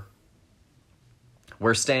floor.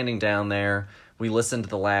 We're standing down there. We listen to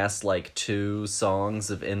the last, like, 2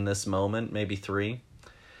 songs of In This Moment, maybe 3.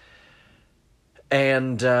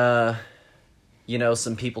 And,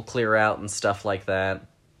 some people clear out and stuff like that.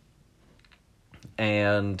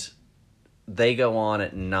 And they go on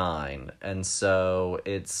at 9. And so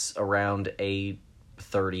it's around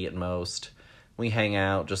 8:30 at most. We hang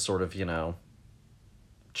out, just sort of,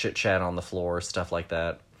 chit-chat on the floor, stuff like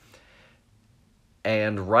that.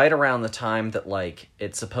 And right around the time that, like,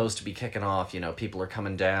 it's supposed to be kicking off, people are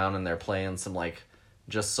coming down and they're playing some, like,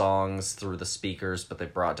 just songs through the speakers, but they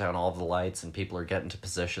brought down all of the lights and people are getting to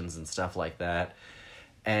positions and stuff like that.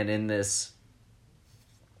 And in this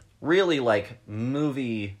really, like,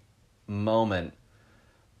 movie moment,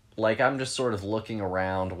 like, I'm just sort of looking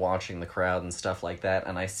around, watching the crowd and stuff like that,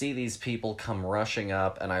 and I see these people come rushing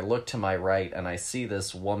up, and I look to my right, and I see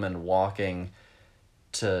this woman walking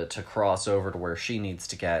to cross over to where she needs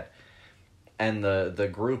to get, and the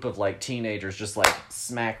group of, like, teenagers just, like,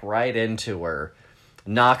 smack right into her,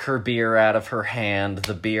 knock her beer out of her hand,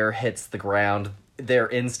 the beer hits the ground, they're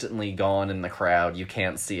instantly gone in the crowd, you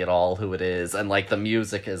can't see at all who it is, and, like, the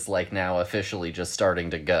music is, like, now officially just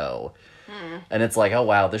starting to go. And it's like, oh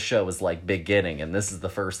wow, this show is, like, beginning, and this is the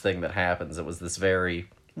first thing that happens. It was this very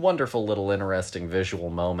wonderful little interesting visual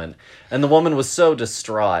moment, and the woman was so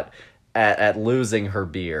distraught at losing her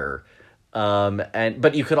beer,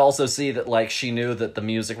 but you could also see that, like, she knew that the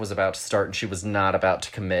music was about to start, and she was not about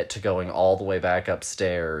to commit to going all the way back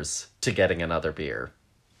upstairs to getting another beer.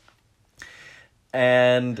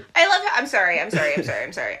 And I love how, I'm sorry.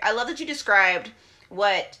 I love that you described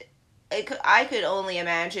what I could only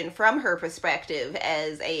imagine from her perspective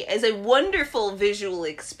as a wonderful visual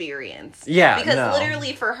experience. Yeah, because no.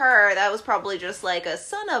 literally for her, that was probably just like a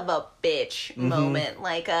son of a bitch moment.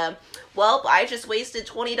 Like, well, I just wasted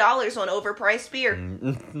 $20 on overpriced beer.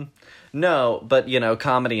 No, but,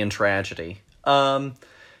 comedy and tragedy.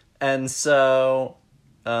 And so,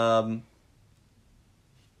 then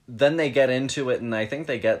they get into it, and I think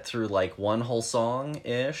they get through, like, one whole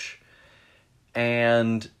song-ish,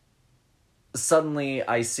 and suddenly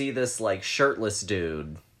I see this, like, shirtless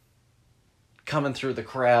dude coming through the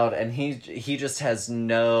crowd, and he just has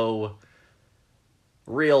no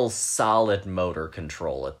real solid motor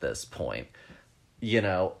control at this point.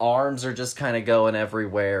 Arms are just kind of going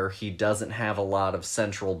everywhere. He doesn't have a lot of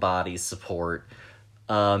central body support,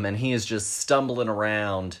 and he is just stumbling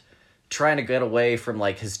around, trying to get away from,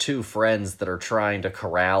 like, his 2 friends that are trying to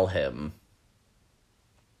corral him.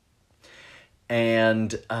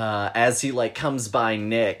 And as he, like, comes by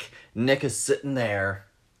Nick is sitting there,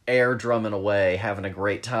 air drumming away, having a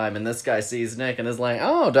great time, and this guy sees Nick and is like,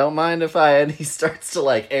 oh, don't mind if and he starts to,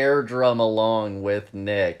 like, air drum along with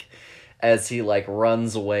Nick as he, like,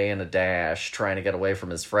 runs away in a dash, trying to get away from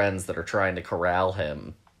his friends that are trying to corral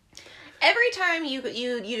him. Every time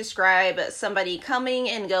you describe somebody coming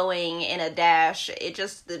and going in a dash,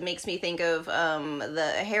 it makes me think of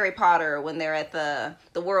the Harry Potter when they're at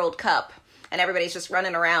the World Cup and everybody's just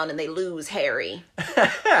running around and they lose Harry.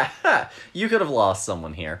 You could have lost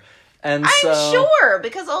someone here. And I'm sure,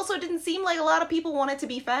 because also it didn't seem like a lot of people wanted to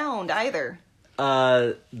be found either.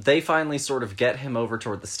 They finally sort of get him over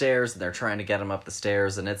toward the stairs, and they're trying to get him up the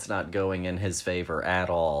stairs, and it's not going in his favor at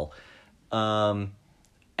all.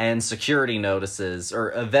 And security notices,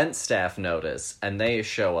 or event staff notice, and they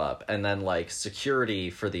show up, and then, like, security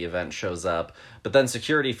for the event shows up, but then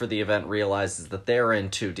security for the event realizes that they're in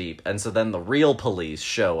too deep, and so then the real police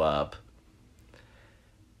show up,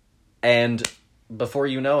 and before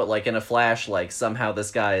you know it, like in a flash, like somehow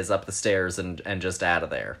this guy is up the stairs and just out of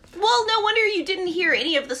there. Well, no wonder you didn't hear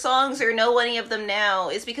any of the songs or know any of them now.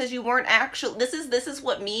 Is because you weren't actually. This is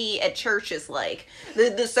what me at church is like.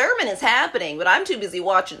 The sermon is happening, but I'm too busy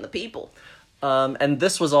watching the people. And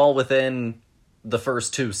this was all within the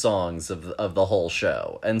first 2 songs of the whole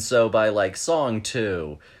show. And so by like song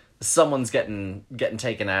 2, someone's getting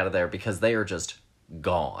taken out of there because they are just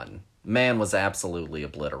gone. Man was absolutely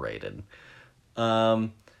obliterated. But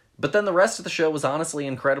then the rest of the show was honestly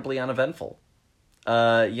incredibly uneventful.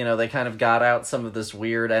 They kind of got out some of this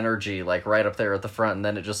weird energy, like right up there at the front, and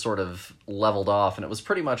then it just sort of leveled off, and it was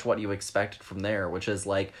pretty much what you expected from there, which is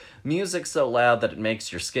like music so loud that it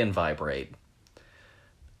makes your skin vibrate.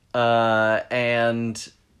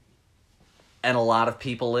 And a lot of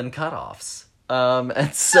people in cutoffs.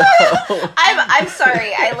 And so I'm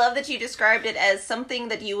sorry. I love that you described it as something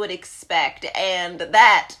that you would expect, and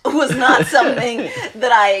that was not something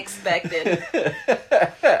that I expected.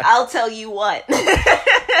 I'll tell you what.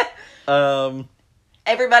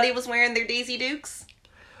 Everybody was wearing their Daisy Dukes?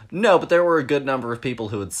 No, but there were a good number of people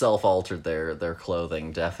who had self-altered their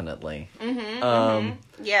clothing, definitely.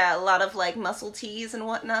 Yeah, a lot of like muscle tees and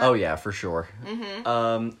whatnot. Oh yeah, for sure.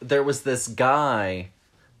 There was this guy,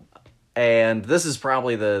 and this is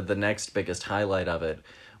probably the next biggest highlight of it,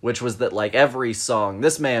 which was that like every song,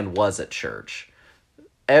 this man was at church.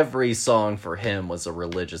 Every song for him was a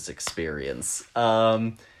religious experience.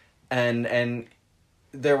 And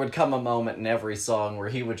there would come a moment in every song where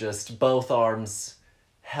he would just, both arms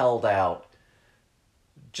held out,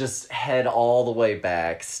 just head all the way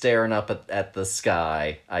back, staring up at the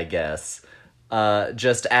sky, I guess.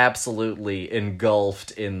 Just absolutely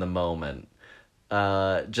engulfed in the moment.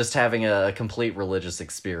 Just having a complete religious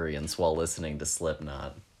experience while listening to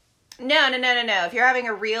Slipknot. No. If you're having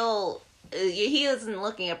a real... he isn't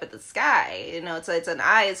looking up at the sky. It's an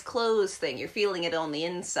eyes closed thing. You're feeling it on the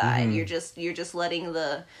inside. You're just letting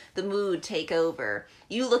the mood take over.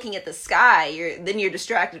 You looking at the sky, you're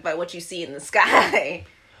distracted by what you see in the sky.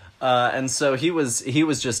 And so he was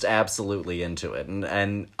just absolutely into it.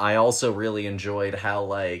 And I also really enjoyed how,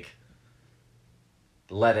 like,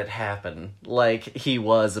 let it happen. Like, he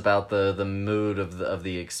was about the mood of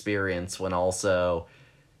the experience, when also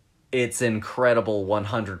it's incredible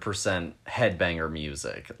 100% headbanger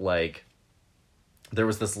music. Like, there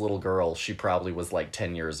was this little girl, she probably was like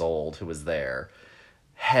 10 years old, who was there,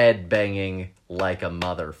 headbanging like a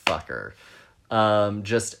motherfucker.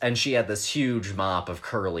 And she had this huge mop of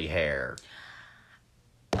curly hair.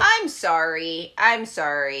 I'm sorry. I'm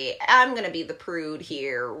gonna be the prude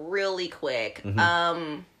here really quick.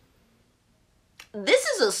 This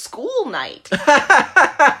is a school night.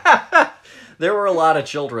 There were a lot of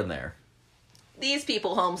children there. These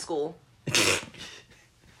people homeschool.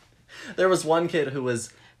 There was one kid who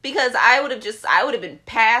was... Because I would have been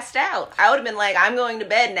passed out. I would have been like, I'm going to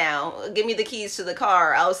bed now. Give me the keys to the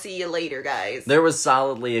car. I'll see you later, guys. There was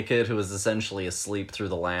solidly a kid who was essentially asleep through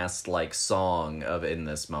the last, like, song of In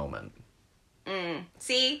This Moment.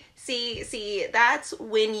 See, that's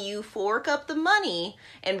when you fork up the money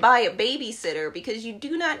and buy a babysitter, because you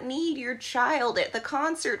do not need your child at the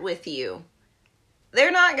concert with you. They're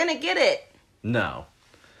not gonna get it. No.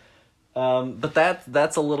 But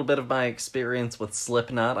that's a little bit of my experience with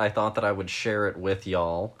Slipknot. I thought that I would share it with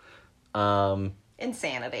y'all.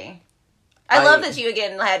 Insanity. I love that you,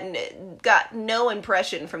 again, got no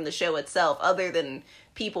impression from the show itself other than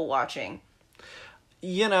people watching.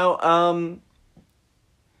 The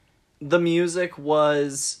music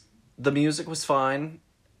was fine.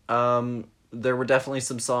 There were definitely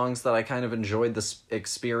some songs that I kind of enjoyed the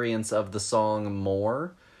experience of the song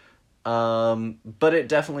more. But it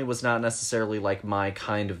definitely was not necessarily like my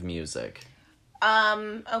kind of music.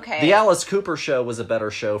 Okay. The Alice Cooper show was a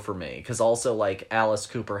better show for me, because also, like, Alice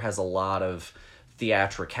Cooper has a lot of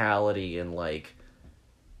theatricality and, like,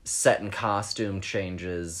 set and costume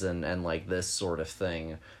changes and like, this sort of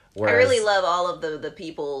thing. Whereas, I really love all of the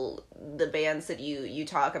people, the bands that you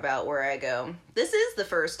talk about, where I go, this is the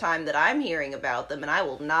first time that I'm hearing about them, and I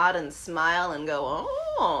will nod and smile and go,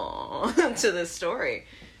 oh, to this story.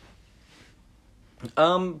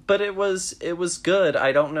 But it was good.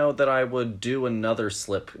 I don't know that I would do another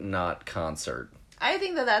Slipknot concert. I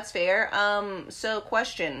think that's fair. So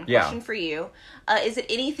question for you. Is it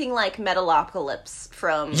anything like Metalocalypse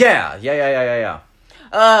from... Yeah.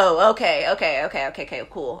 Oh, okay,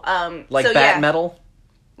 cool. Like so, Bat Metal?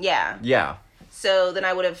 Yeah. Yeah. So then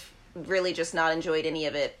I would have really just not enjoyed any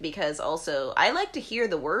of it, because also I like to hear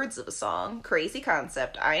the words of a song. Crazy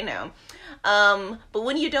concept, I know. But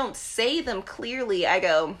when you don't say them clearly, I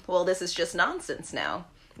go, well, this is just nonsense now.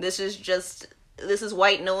 This is just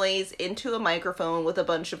white noise into a microphone with a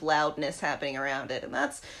bunch of loudness happening around it, and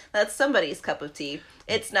that's somebody's cup of tea.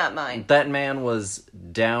 It's not mine. That man was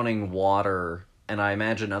downing water, and I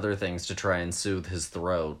imagine other things to try and soothe his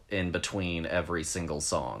throat in between every single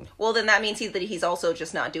song. Well, then that means he's also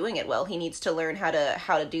just not doing it well. He needs to learn how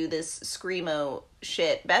to do this screamo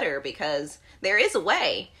shit better, because there is a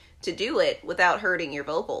way to do it without hurting your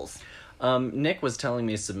vocals. Nick was telling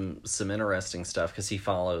me some interesting stuff, because he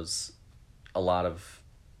follows a lot of,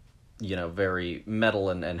 very metal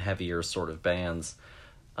and heavier sort of bands.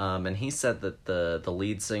 And he said that the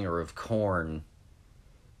lead singer of Korn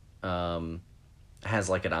has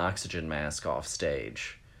like an oxygen mask off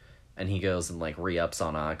stage, and he goes and like re-ups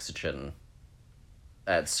on oxygen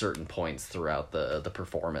at certain points throughout the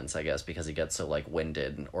performance, I guess, because he gets so like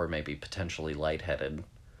winded or maybe potentially lightheaded.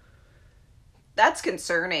 That's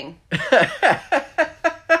concerning.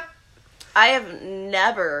 I have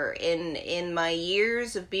never in my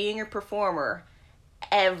years of being a performer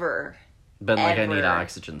ever been like, I need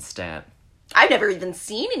oxygen stat. I've never even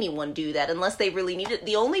seen anyone do that unless they really need it.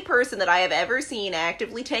 The only person that I have ever seen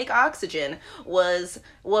actively take oxygen was,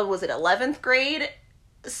 what was it, 11th grade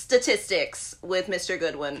statistics with Mr.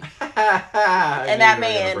 Goodwin. And that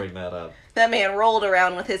man, bring that up. That man rolled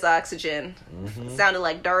around with his oxygen. Mm-hmm. Sounded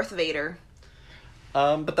like Darth Vader.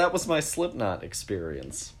 But that was my Slipknot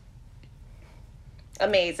experience.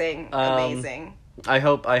 Amazing. Amazing. I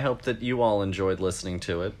hope that you all enjoyed listening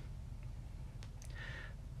to it.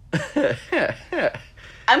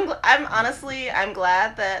 I'm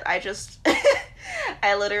glad that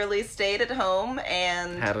I literally stayed at home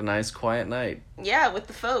and had a nice quiet night. Yeah, with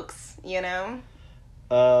the folks, We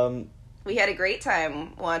had a great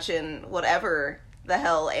time watching whatever the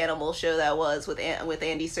hell animal show that was with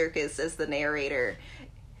Andy Serkis as the narrator.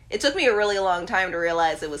 It took me a really long time to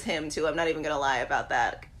realize it was him too. I'm not even gonna lie about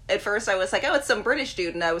that. At first I was like, oh, it's some British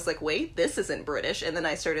dude, and I was like, wait, this isn't British. And then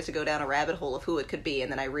I started to go down a rabbit hole of who it could be,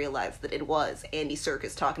 and then I realized that it was Andy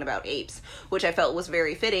Serkis talking about apes, which I felt was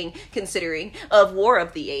very fitting, considering of War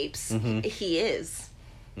of the Apes. Mm-hmm. He is.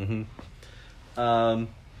 Mm-hmm.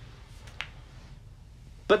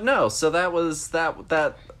 But no, so that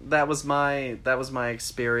was my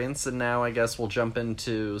experience, and now I guess we'll jump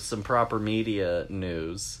into some proper media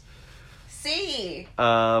news. See.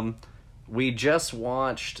 We just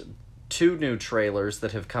watched 2 new trailers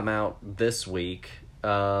that have come out this week,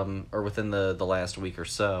 or within the last week or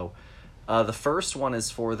so. The first one is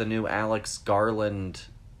for the new Alex Garland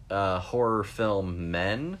horror film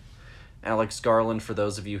Men. Alex Garland, for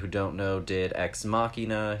those of you who don't know, did Ex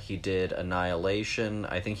Machina. He did Annihilation.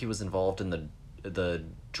 I think he was involved in the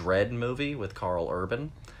Dread movie with Carl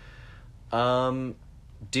Urban.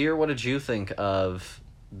 Dear, what did you think of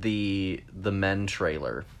the Men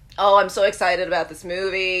trailer? Oh, I'm so excited about this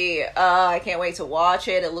movie. I can't wait to watch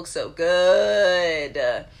it. It looks so good.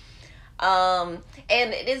 And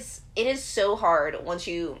it is so hard once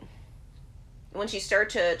you start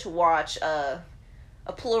to watch an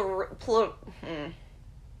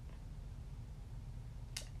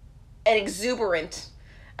exuberant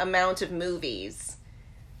amount of movies.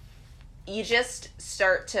 You just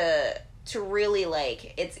start to really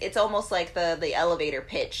like it's almost like the elevator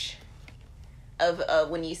pitch of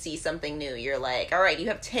when you see something new. You're like, all right, you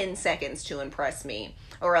have 10 seconds to impress me,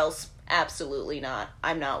 or else absolutely not.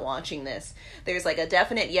 I'm not watching this. There's like a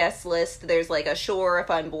definite yes list, there's like a sure if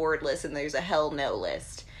I'm bored list, and there's a hell no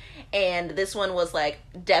list. And this one was like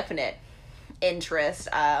definite interest.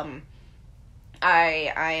 I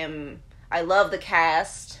love the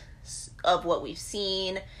cast of what we've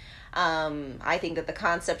seen. I think that the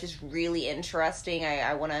concept is really interesting.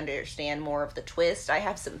 I want to understand more of the twist. I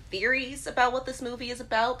have some theories about what this movie is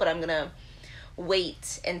about, but I'm going to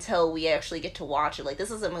wait until we actually get to watch it. Like, this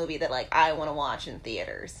is a movie that, like, I want to watch in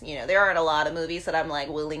theaters. There aren't a lot of movies that I'm, like,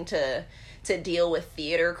 willing to deal with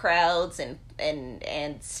theater crowds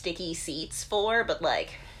and sticky seats for, but,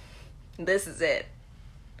 like, this is it.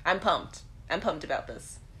 I'm pumped. I'm pumped about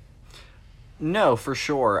this. No, for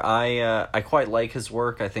sure. I quite like his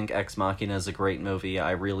work. I think Ex Machina is a great movie.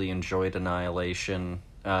 I really enjoyed Annihilation,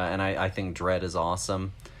 and I think Dread is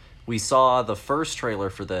awesome. We saw the first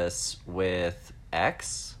trailer for this with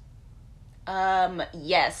X.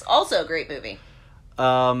 Yes, also a great movie.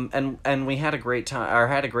 And we had a great time. Or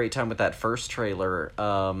had a great time with that first trailer.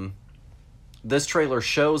 This trailer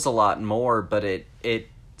shows a lot more, but it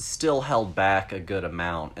still held back a good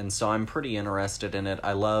amount, and so I'm pretty interested in it.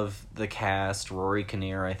 I love the cast. Rory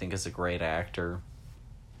Kinnear, I think, is a great actor.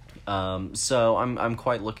 So I'm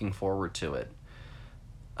quite looking forward to it.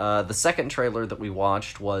 The second trailer that we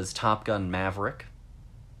watched was Top Gun Maverick.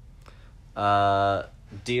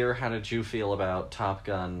 Dear, how did you feel about Top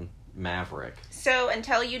Gun Maverick? So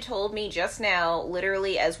until you told me just now,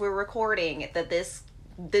 literally as we're recording, that this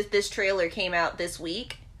trailer came out this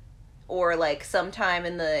week, or like sometime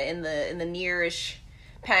in the nearish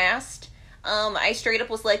past, I straight up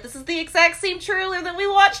was like, this is the exact same trailer that we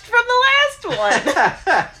watched from the last one.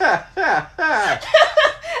 I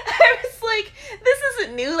was like, this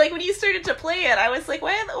isn't new. Like, when you started to play it, I was like,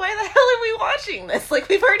 why the hell are we watching this? Like,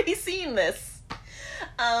 we've already seen this.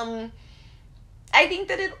 I think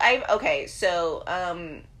that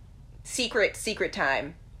secret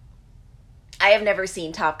time. I have never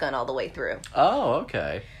seen Top Gun all the way through. Oh,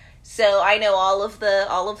 okay. So I know all of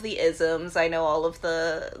the isms, I know all of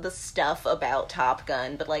the stuff about Top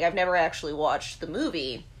Gun, but like I've never actually watched the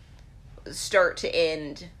movie start to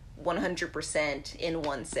end 100% in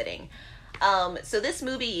one sitting. So this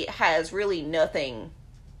movie has really nothing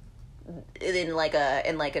in like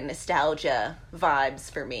a nostalgia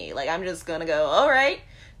vibes for me. Like, I'm just gonna go, all right,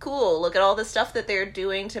 cool, look at all the stuff that they're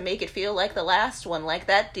doing to make it feel like the last one, like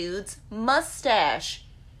that dude's mustache.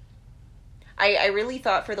 I really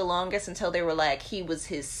thought for the longest, until they were like, he was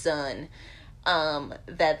his son,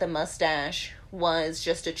 that the mustache was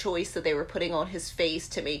just a choice that they were putting on his face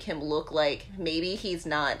to make him look like maybe he's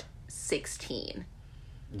not 16.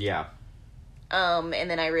 Yeah. And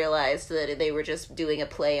then I realized that they were just doing a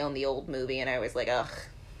play on the old movie, and I was like, ugh,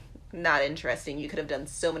 not interesting. You could have done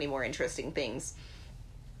so many more interesting things.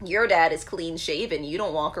 Your dad is clean shaven. You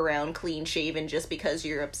don't walk around clean shaven just because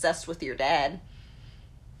you're obsessed with your dad.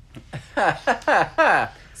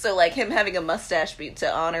 So like him having a mustache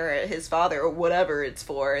to honor his father or whatever it's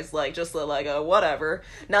for is like just like a whatever.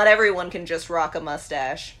 Not everyone can just rock a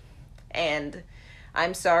mustache. And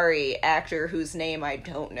I'm sorry, actor whose name I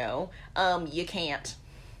don't know, you can't.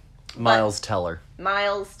 Miles Teller.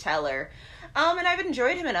 Miles Teller. And I've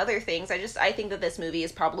enjoyed him in other things. I think that this movie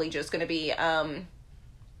is probably just going to be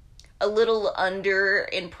a little under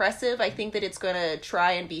impressive. I think that it's going to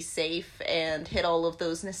try and be safe and hit all of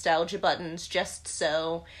those nostalgia buttons just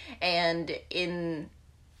so, and in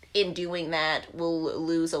doing that will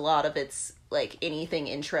lose a lot of its like anything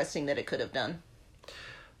interesting that it could have done.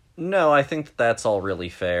 No, I think that's all really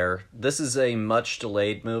fair. This is a much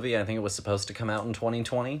delayed movie. I think it was supposed to come out in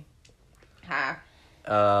 2020.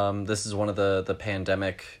 This is one of the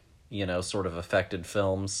pandemic, sort of affected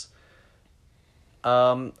films.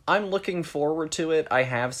 I'm looking forward to it. I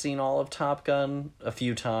have seen all of Top Gun a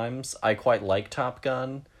few times. I quite like Top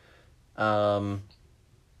Gun. I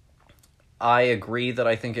agree that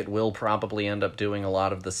I think it will probably end up doing a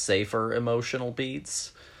lot of the safer emotional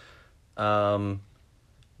beats.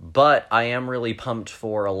 But I am really pumped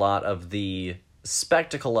for a lot of the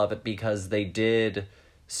spectacle of it, because they did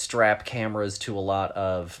strap cameras to a lot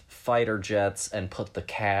of fighter jets and put the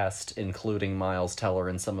cast, including Miles Teller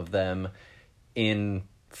and some of them, in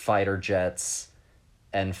fighter jets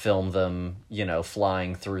and film them,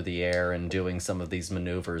 flying through the air and doing some of these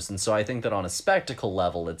maneuvers. And so I think that on a spectacle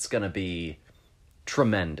level, it's going to be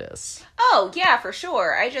tremendous. Oh, yeah, for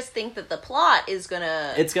sure. I just think that the plot is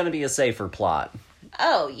gonna... It's going to be a safer plot.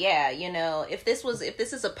 Oh, yeah, if this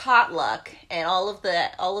is a potluck and all of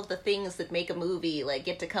the things that make a movie, like,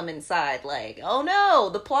 get to come inside, like, oh no,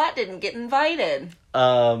 the plot didn't get invited.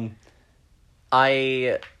 I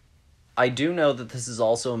do know that this is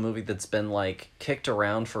also a movie that's been, like, kicked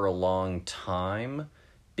around for a long time,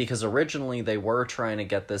 because originally they were trying to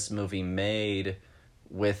get this movie made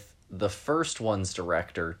with the first one's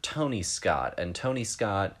director, Tony Scott, and Tony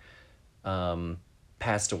Scott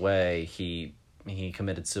passed away. He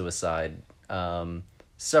committed suicide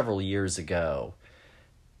several years ago,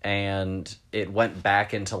 and it went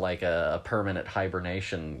back into like a permanent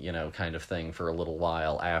hibernation, kind of thing for a little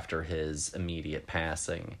while after his immediate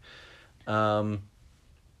passing. So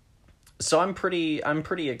I'm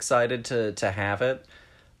pretty excited to have it.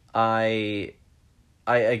 I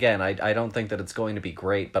don't think that it's going to be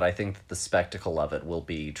great, but I think that the spectacle of it will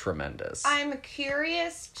be tremendous. I'm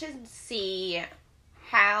curious to see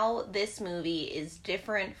how this movie is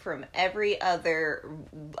different from every other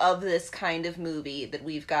of this kind of movie that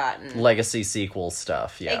we've gotten. Legacy sequel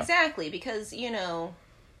stuff, yeah. Exactly, because,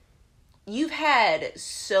 you've had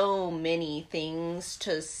so many things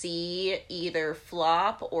to see either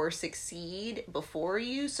flop or succeed before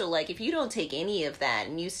you. So, like, if you don't take any of that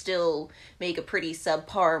and you still make a pretty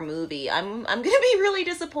subpar movie, I'm going to be really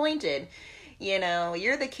disappointed.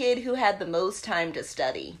 You're the kid who had the most time to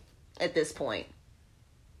study at this point.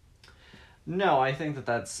 No, I think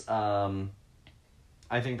that's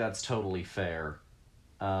totally fair.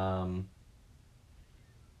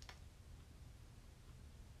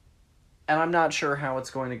 And I'm not sure how it's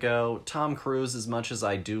going to go. Tom Cruise, as much as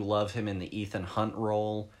I do love him in the Ethan Hunt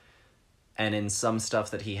role, and in some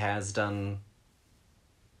stuff that he has done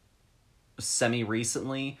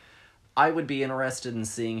semi-recently, I would be interested in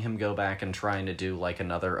seeing him go back and trying to do, like,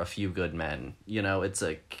 another A Few Good Men. You know, it's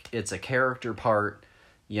a character part.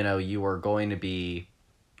 You know, you are going to be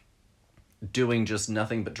doing just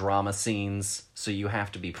nothing but drama scenes, so you have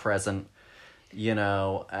to be present. You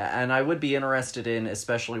know, and I would be interested in,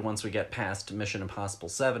 especially once we get past Mission Impossible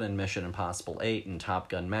 7 and Mission Impossible 8 and Top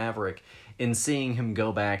Gun Maverick, in seeing him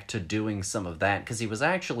go back to doing some of that, because he was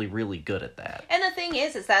actually really good at that. And the thing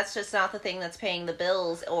is that's just not the thing that's paying the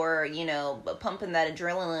bills or, you know, pumping that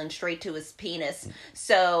adrenaline straight to his penis.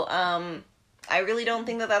 So, I really don't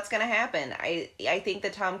think that that's going to happen. I think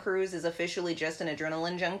that Tom Cruise is officially just an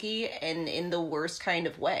adrenaline junkie, and in the worst kind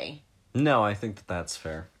of way. No, I think that that's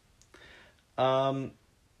fair.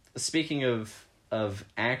 Speaking of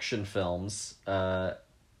action films, I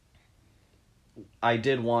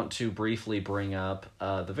did want to briefly bring up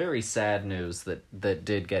the very sad news that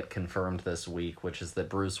did get confirmed this week, which is that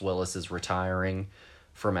Bruce Willis is retiring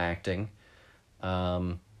from acting.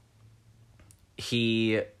 The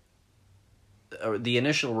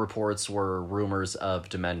initial reports were rumors of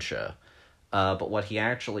dementia, but what he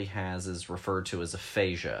actually has is referred to as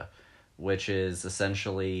aphasia, which is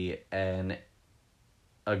essentially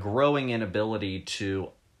a growing inability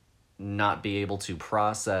to not be able to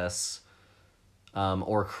process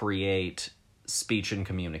or create speech and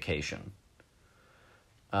communication.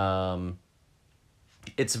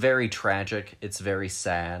 It's very tragic. It's very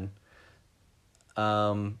sad.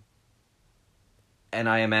 And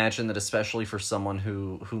I imagine that especially for someone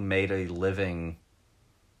who made a living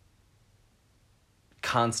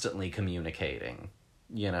constantly communicating,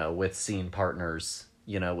 you know, with scene partners,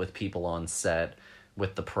 you know, with people on set,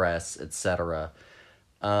 with the press, etc.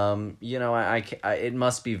 You know, I it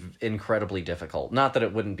must be incredibly difficult. Not that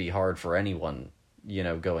it wouldn't be hard for anyone, you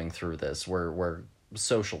know, going through this. We're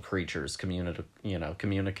social creatures,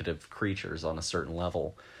 communicative creatures on a certain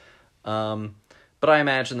level. But I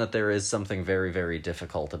imagine that there is something very, very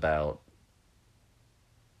difficult about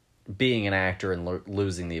being an actor and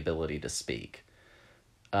losing the ability to speak.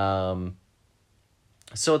 So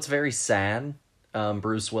it's very sad.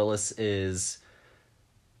 Bruce Willis is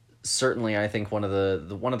certainly, I think, one of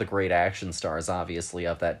the great action stars, obviously,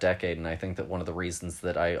 of that decade, and I think that one of the reasons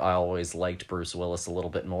that I always liked Bruce Willis a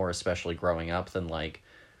little bit more, especially growing up, than, like,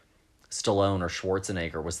 Stallone or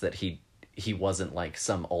Schwarzenegger, was that he wasn't, like,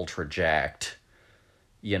 some ultra-jacked,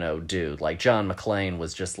 you know, dude. Like, John McClane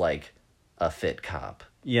was just, like, a fit cop,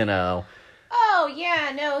 you know? Oh,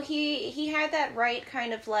 yeah, no, he had that right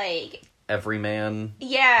kind of, like... Everyman.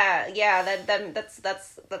 Yeah,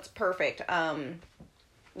 that's perfect.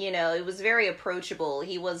 You know, it was very approachable.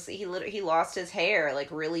 He lost his hair, like,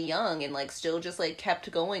 really young, and, like, still just, like, kept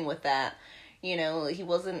going with that. You know, he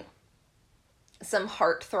wasn't some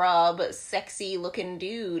heartthrob, sexy-looking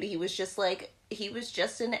dude. He was just, like,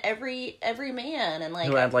 an every man, and, like...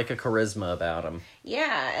 Who had, like, a charisma about him.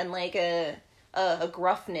 Yeah, and, like, a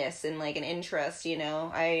gruffness and, like, an interest, you know?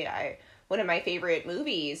 One of my favorite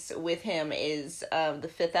movies with him is The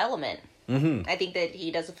Fifth Element. Mm-hmm. I think that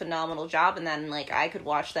he does a phenomenal job in that, and, like, I could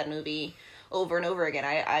watch that movie over and over again.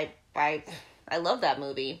 I love that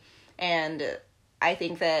movie, and I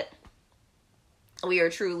think that we are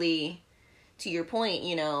truly, to your point,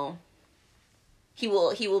 you know, he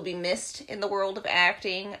will be missed in the world of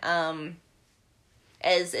acting,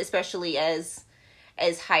 especially as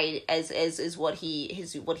high as what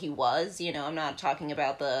he was. You know, I'm not talking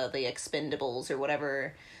about the Expendables or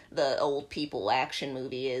whatever the old people action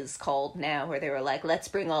movie is called now, where they were like, let's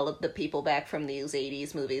bring all of the people back from these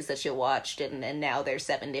 80s movies that you watched, and now they're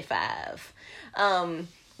 75.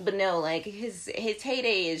 But no, like, his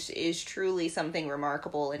heyday is truly something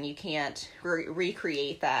remarkable, and you can't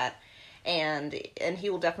recreate that. And he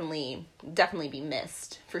will definitely be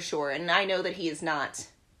missed, for sure. And I know that he is not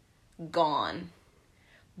gone,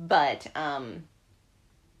 but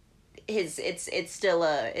it's still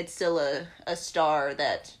a star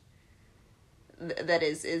that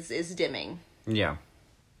is dimming. Yeah.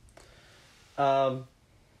 But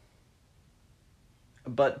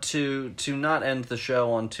to not end the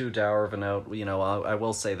show on too dour of a note, you know, I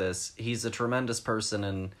will say this: he's a tremendous person,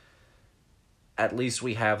 and at least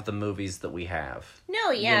we have the movies that we have. No,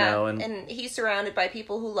 yeah, you know, and he's surrounded by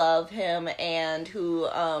people who love him and who,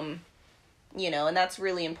 you know, and that's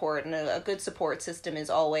really important. A good support system is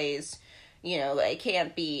always, you know, it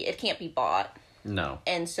can't be bought. No.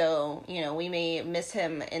 And so, you know, we may miss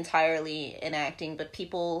him entirely in acting, but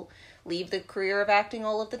people leave the career of acting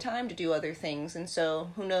all of the time to do other things. And so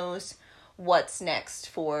who knows what's next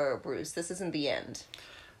for Bruce. This isn't the end.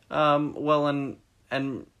 Well,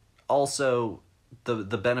 and also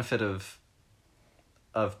the benefit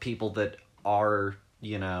of people that are,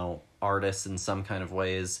 you know, artists in some kind of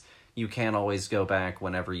ways, you can't always go back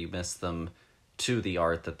whenever you miss them to the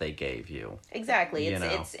art that they gave you. Exactly. You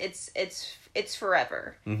know. It's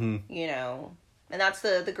forever. Mm-hmm. You know. And that's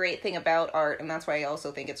the great thing about art, and that's why I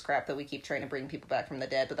also think it's crap that we keep trying to bring people back from the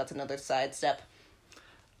dead, but that's another side step.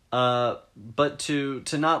 But to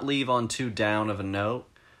not leave on too down of a note,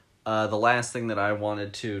 the last thing that I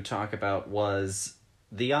wanted to talk about was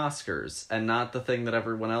the Oscars, and not the thing that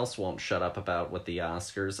everyone else won't shut up about with the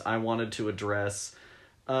Oscars. I wanted to address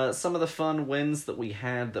some of the fun wins that we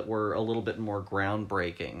had that were a little bit more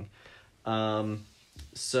groundbreaking.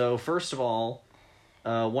 So first of all,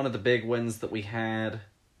 one of the big wins that we had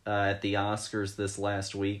at the Oscars this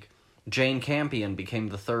last week, Jane Campion became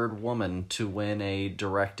the third woman to win a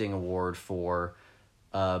directing award for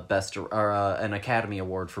an Academy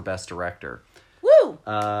Award for Best Director. Woo!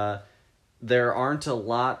 There aren't a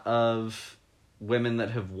lot of women that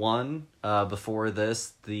have won. Before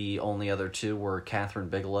this, the only other two were Catherine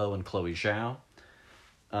Bigelow and Chloe Zhao.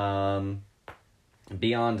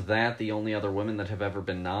 Beyond that, the only other women that have ever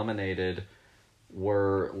been nominated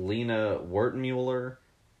were Lena Wertmuller,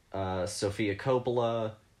 Sofia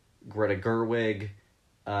Coppola, Greta Gerwig,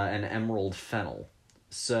 and Emerald Fennell.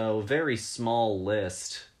 So, very small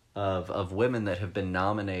list of women that have been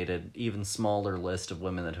nominated, even smaller list of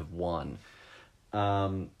women that have won.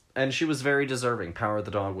 And she was very deserving. Power of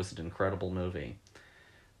the Dog was an incredible movie.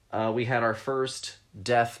 We had our first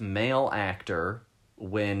deaf male actor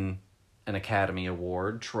win an Academy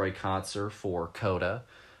Award, Troy Kotsur for Coda.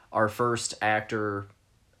 Our first actor,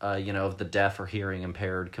 of the deaf or hearing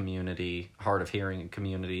impaired community, hard of hearing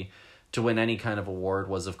community, to win any kind of award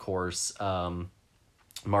was, of course, Marlee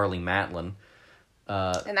Matlin.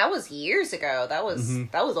 And that was years ago. That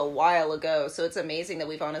was a while ago. So it's amazing that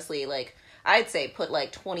we've honestly, I'd say put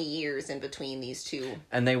 20 years in between these two.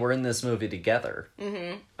 And they were in this movie together.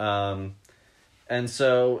 Mm-hmm. And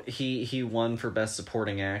so he won for Best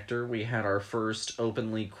Supporting Actor. We had our first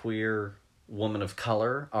openly queer woman of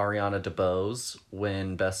color, Ariana DeBose,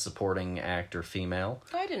 win Best Supporting Actor Female.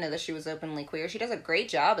 Oh, I didn't know that she was openly queer. She does a great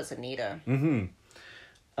job as Anita. Mm-hmm.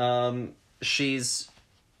 She's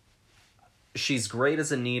great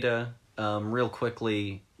as Anita. Real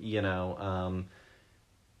quickly,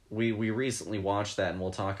 we recently watched that, and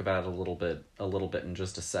we'll talk about it a little bit in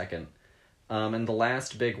just a second. And the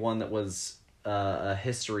last big one that was a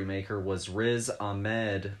history maker was Riz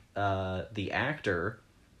Ahmed, the actor,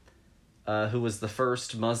 who was the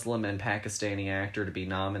first Muslim and Pakistani actor to be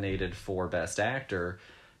nominated for Best Actor,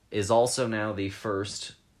 is also now the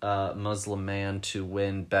first Muslim man to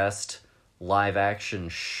win Best Live-Action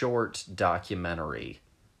Short Documentary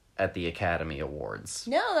at the Academy Awards.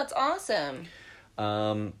 No, that's awesome.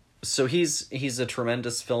 So he's a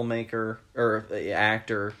tremendous filmmaker, or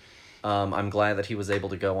actor. I'm glad that he was able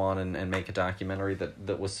to go on and make a documentary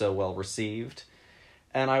that was so well received.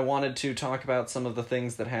 And I wanted to talk about some of the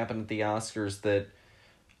things that happened at the Oscars that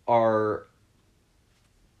are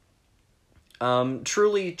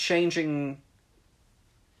truly changing,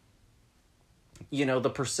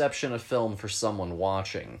 the perception of film for someone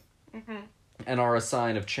watching. Mm-hmm. And are a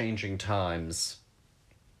sign of changing times,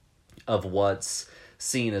 of what's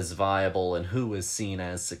seen as viable and who is seen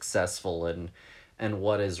as successful and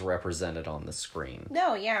what is represented on the screen.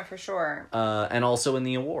 No, yeah, for sure. And also in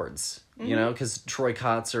the awards, because Troy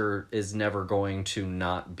Kotsur is never going to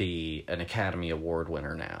not be an Academy Award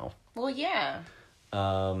winner now. Well, yeah.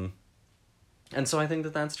 And so I think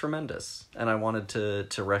that that's tremendous, and I wanted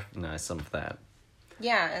to recognize some of that.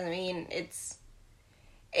 Yeah, I mean, it's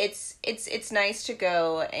nice to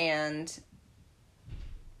go and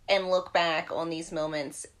look back on these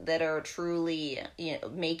moments that are truly,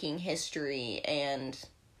 making history, and,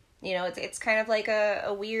 it's kind of like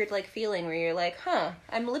a weird, feeling where you're like,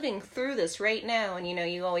 I'm living through this right now, and,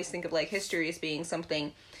 you always think of, history as being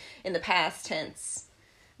something in the past tense,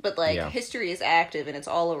 but, history is active, and it's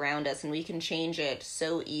all around us, and we can change it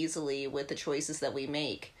so easily with the choices that we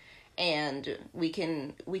make. And we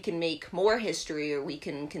can make more history, or we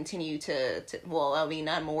can continue to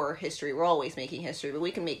not more history, we're always making history, but we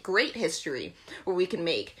can make great history, or we can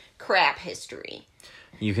make crap history.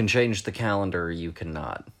 You can change the calendar, you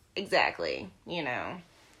cannot. Exactly,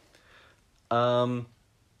 No,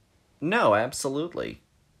 absolutely.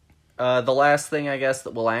 The last thing, I guess,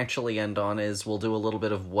 that we'll actually end on is we'll do a little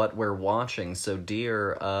bit of what we're watching. So,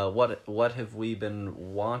 dear, what have we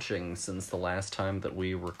been watching since the last time that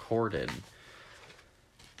we recorded?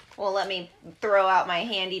 Well, let me throw out my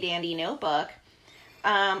handy dandy notebook.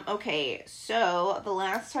 Okay, so the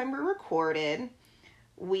last time we recorded,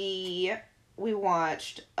 we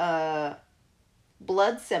watched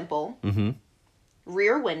Blood Simple,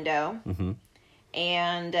 Rear Window,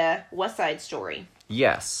 and West Side Story.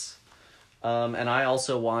 Yes. And I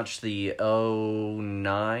also watched the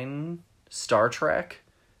 2009 Star Trek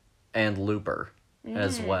and Looper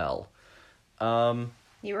as well.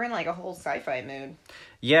 You were in like a whole sci-fi mood.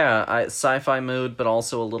 Yeah, sci-fi mood, but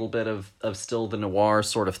also a little bit of still the noir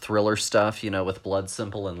sort of thriller stuff, with Blood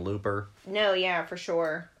Simple and Looper. No, yeah, for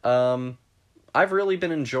sure. I've really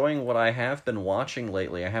been enjoying what I have been watching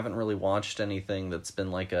lately. I haven't really watched anything that's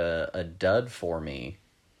been like a dud for me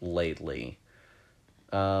lately.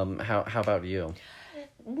 How about you?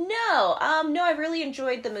 No, I've really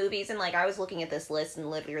enjoyed the movies, and like I was looking at this list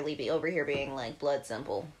and literally be over here being like Blood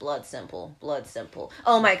Simple, Blood Simple, Blood Simple.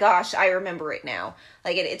 Oh my gosh, I remember it now.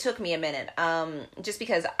 Like it took me a minute. Just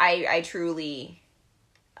because I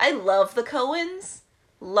love the Coens,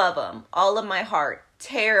 love them, all of my heart.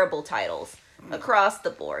 Terrible titles across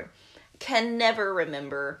the board. Can never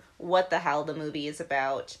remember what the hell the movie is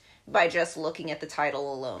about by just looking at the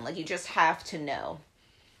title alone. Like you just have to know.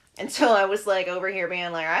 Until I was like over here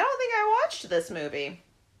being like, I don't think I watched this movie.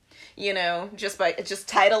 Just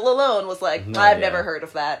title alone was like, I've never heard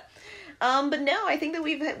of that. But no, I think that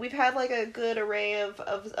we've had like a good array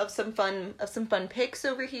of some fun picks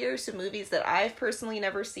over here. Some movies that I've personally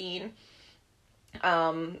never seen.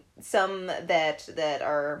 Some that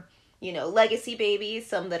are, legacy babies.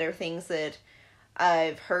 Some that are things that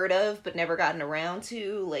I've heard of but never gotten around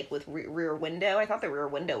to, like with Rear Window. I thought the Rear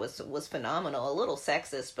Window was phenomenal. A little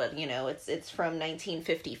sexist, but it's from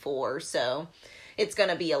 1954, so it's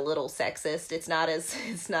gonna be a little sexist. It's not as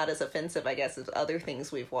offensive, I guess, as other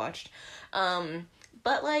things we've watched. But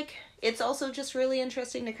like it's also just really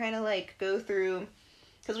interesting to kind of like go through,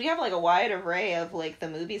 because we have like a wide array of like the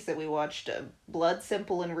movies that we watched. Blood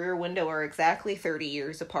Simple and Rear Window are exactly 30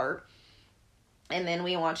 years apart. And then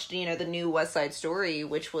we watched, the new West Side Story,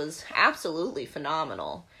 which was absolutely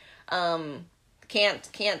phenomenal.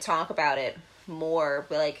 Can't talk about it more,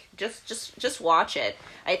 but like just watch it.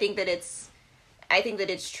 I think that it's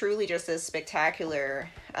truly just as spectacular.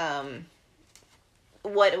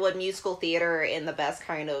 What musical theater in the best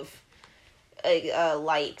kind of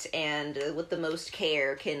light and with the most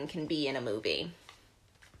care can be in a movie.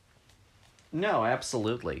 No,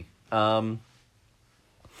 absolutely.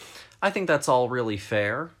 I think that's all really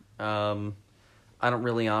fair. I don't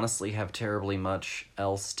really honestly have terribly much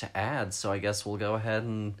else to add, so I guess we'll go ahead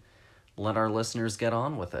and let our listeners get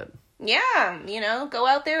on with it. Yeah, go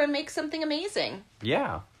out there and make something amazing.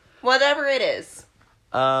 Yeah. Whatever it is.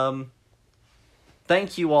 Thank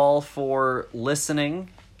you all for listening.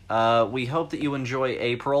 We hope that you enjoy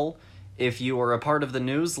April. If you are a part of the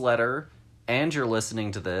newsletter and you're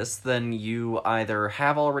listening to this, then you either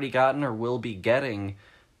have already gotten or will be getting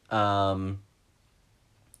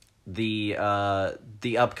the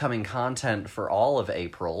upcoming content for all of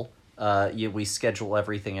April. We schedule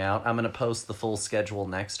everything out. I'm going to post the full schedule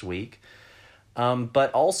next week.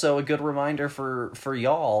 But also a good reminder for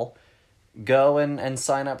y'all, go and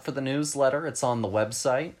sign up for the newsletter. It's on the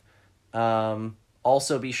website.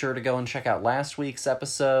 Also be sure to go and check out last week's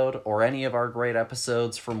episode or any of our great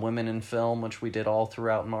episodes from Women in Film, which we did all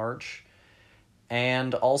throughout March.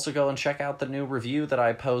 And also go and check out the new review that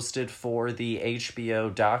I posted for the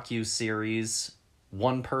HBO docu-series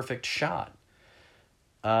One Perfect Shot.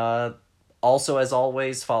 Also, as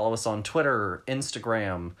always, follow us on Twitter,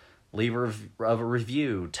 Instagram, leave a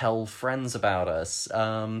review, tell friends about us.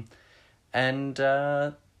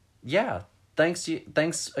 Thanks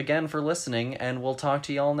again for listening, and we'll talk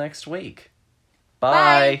to y'all next week. Bye.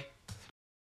 Bye.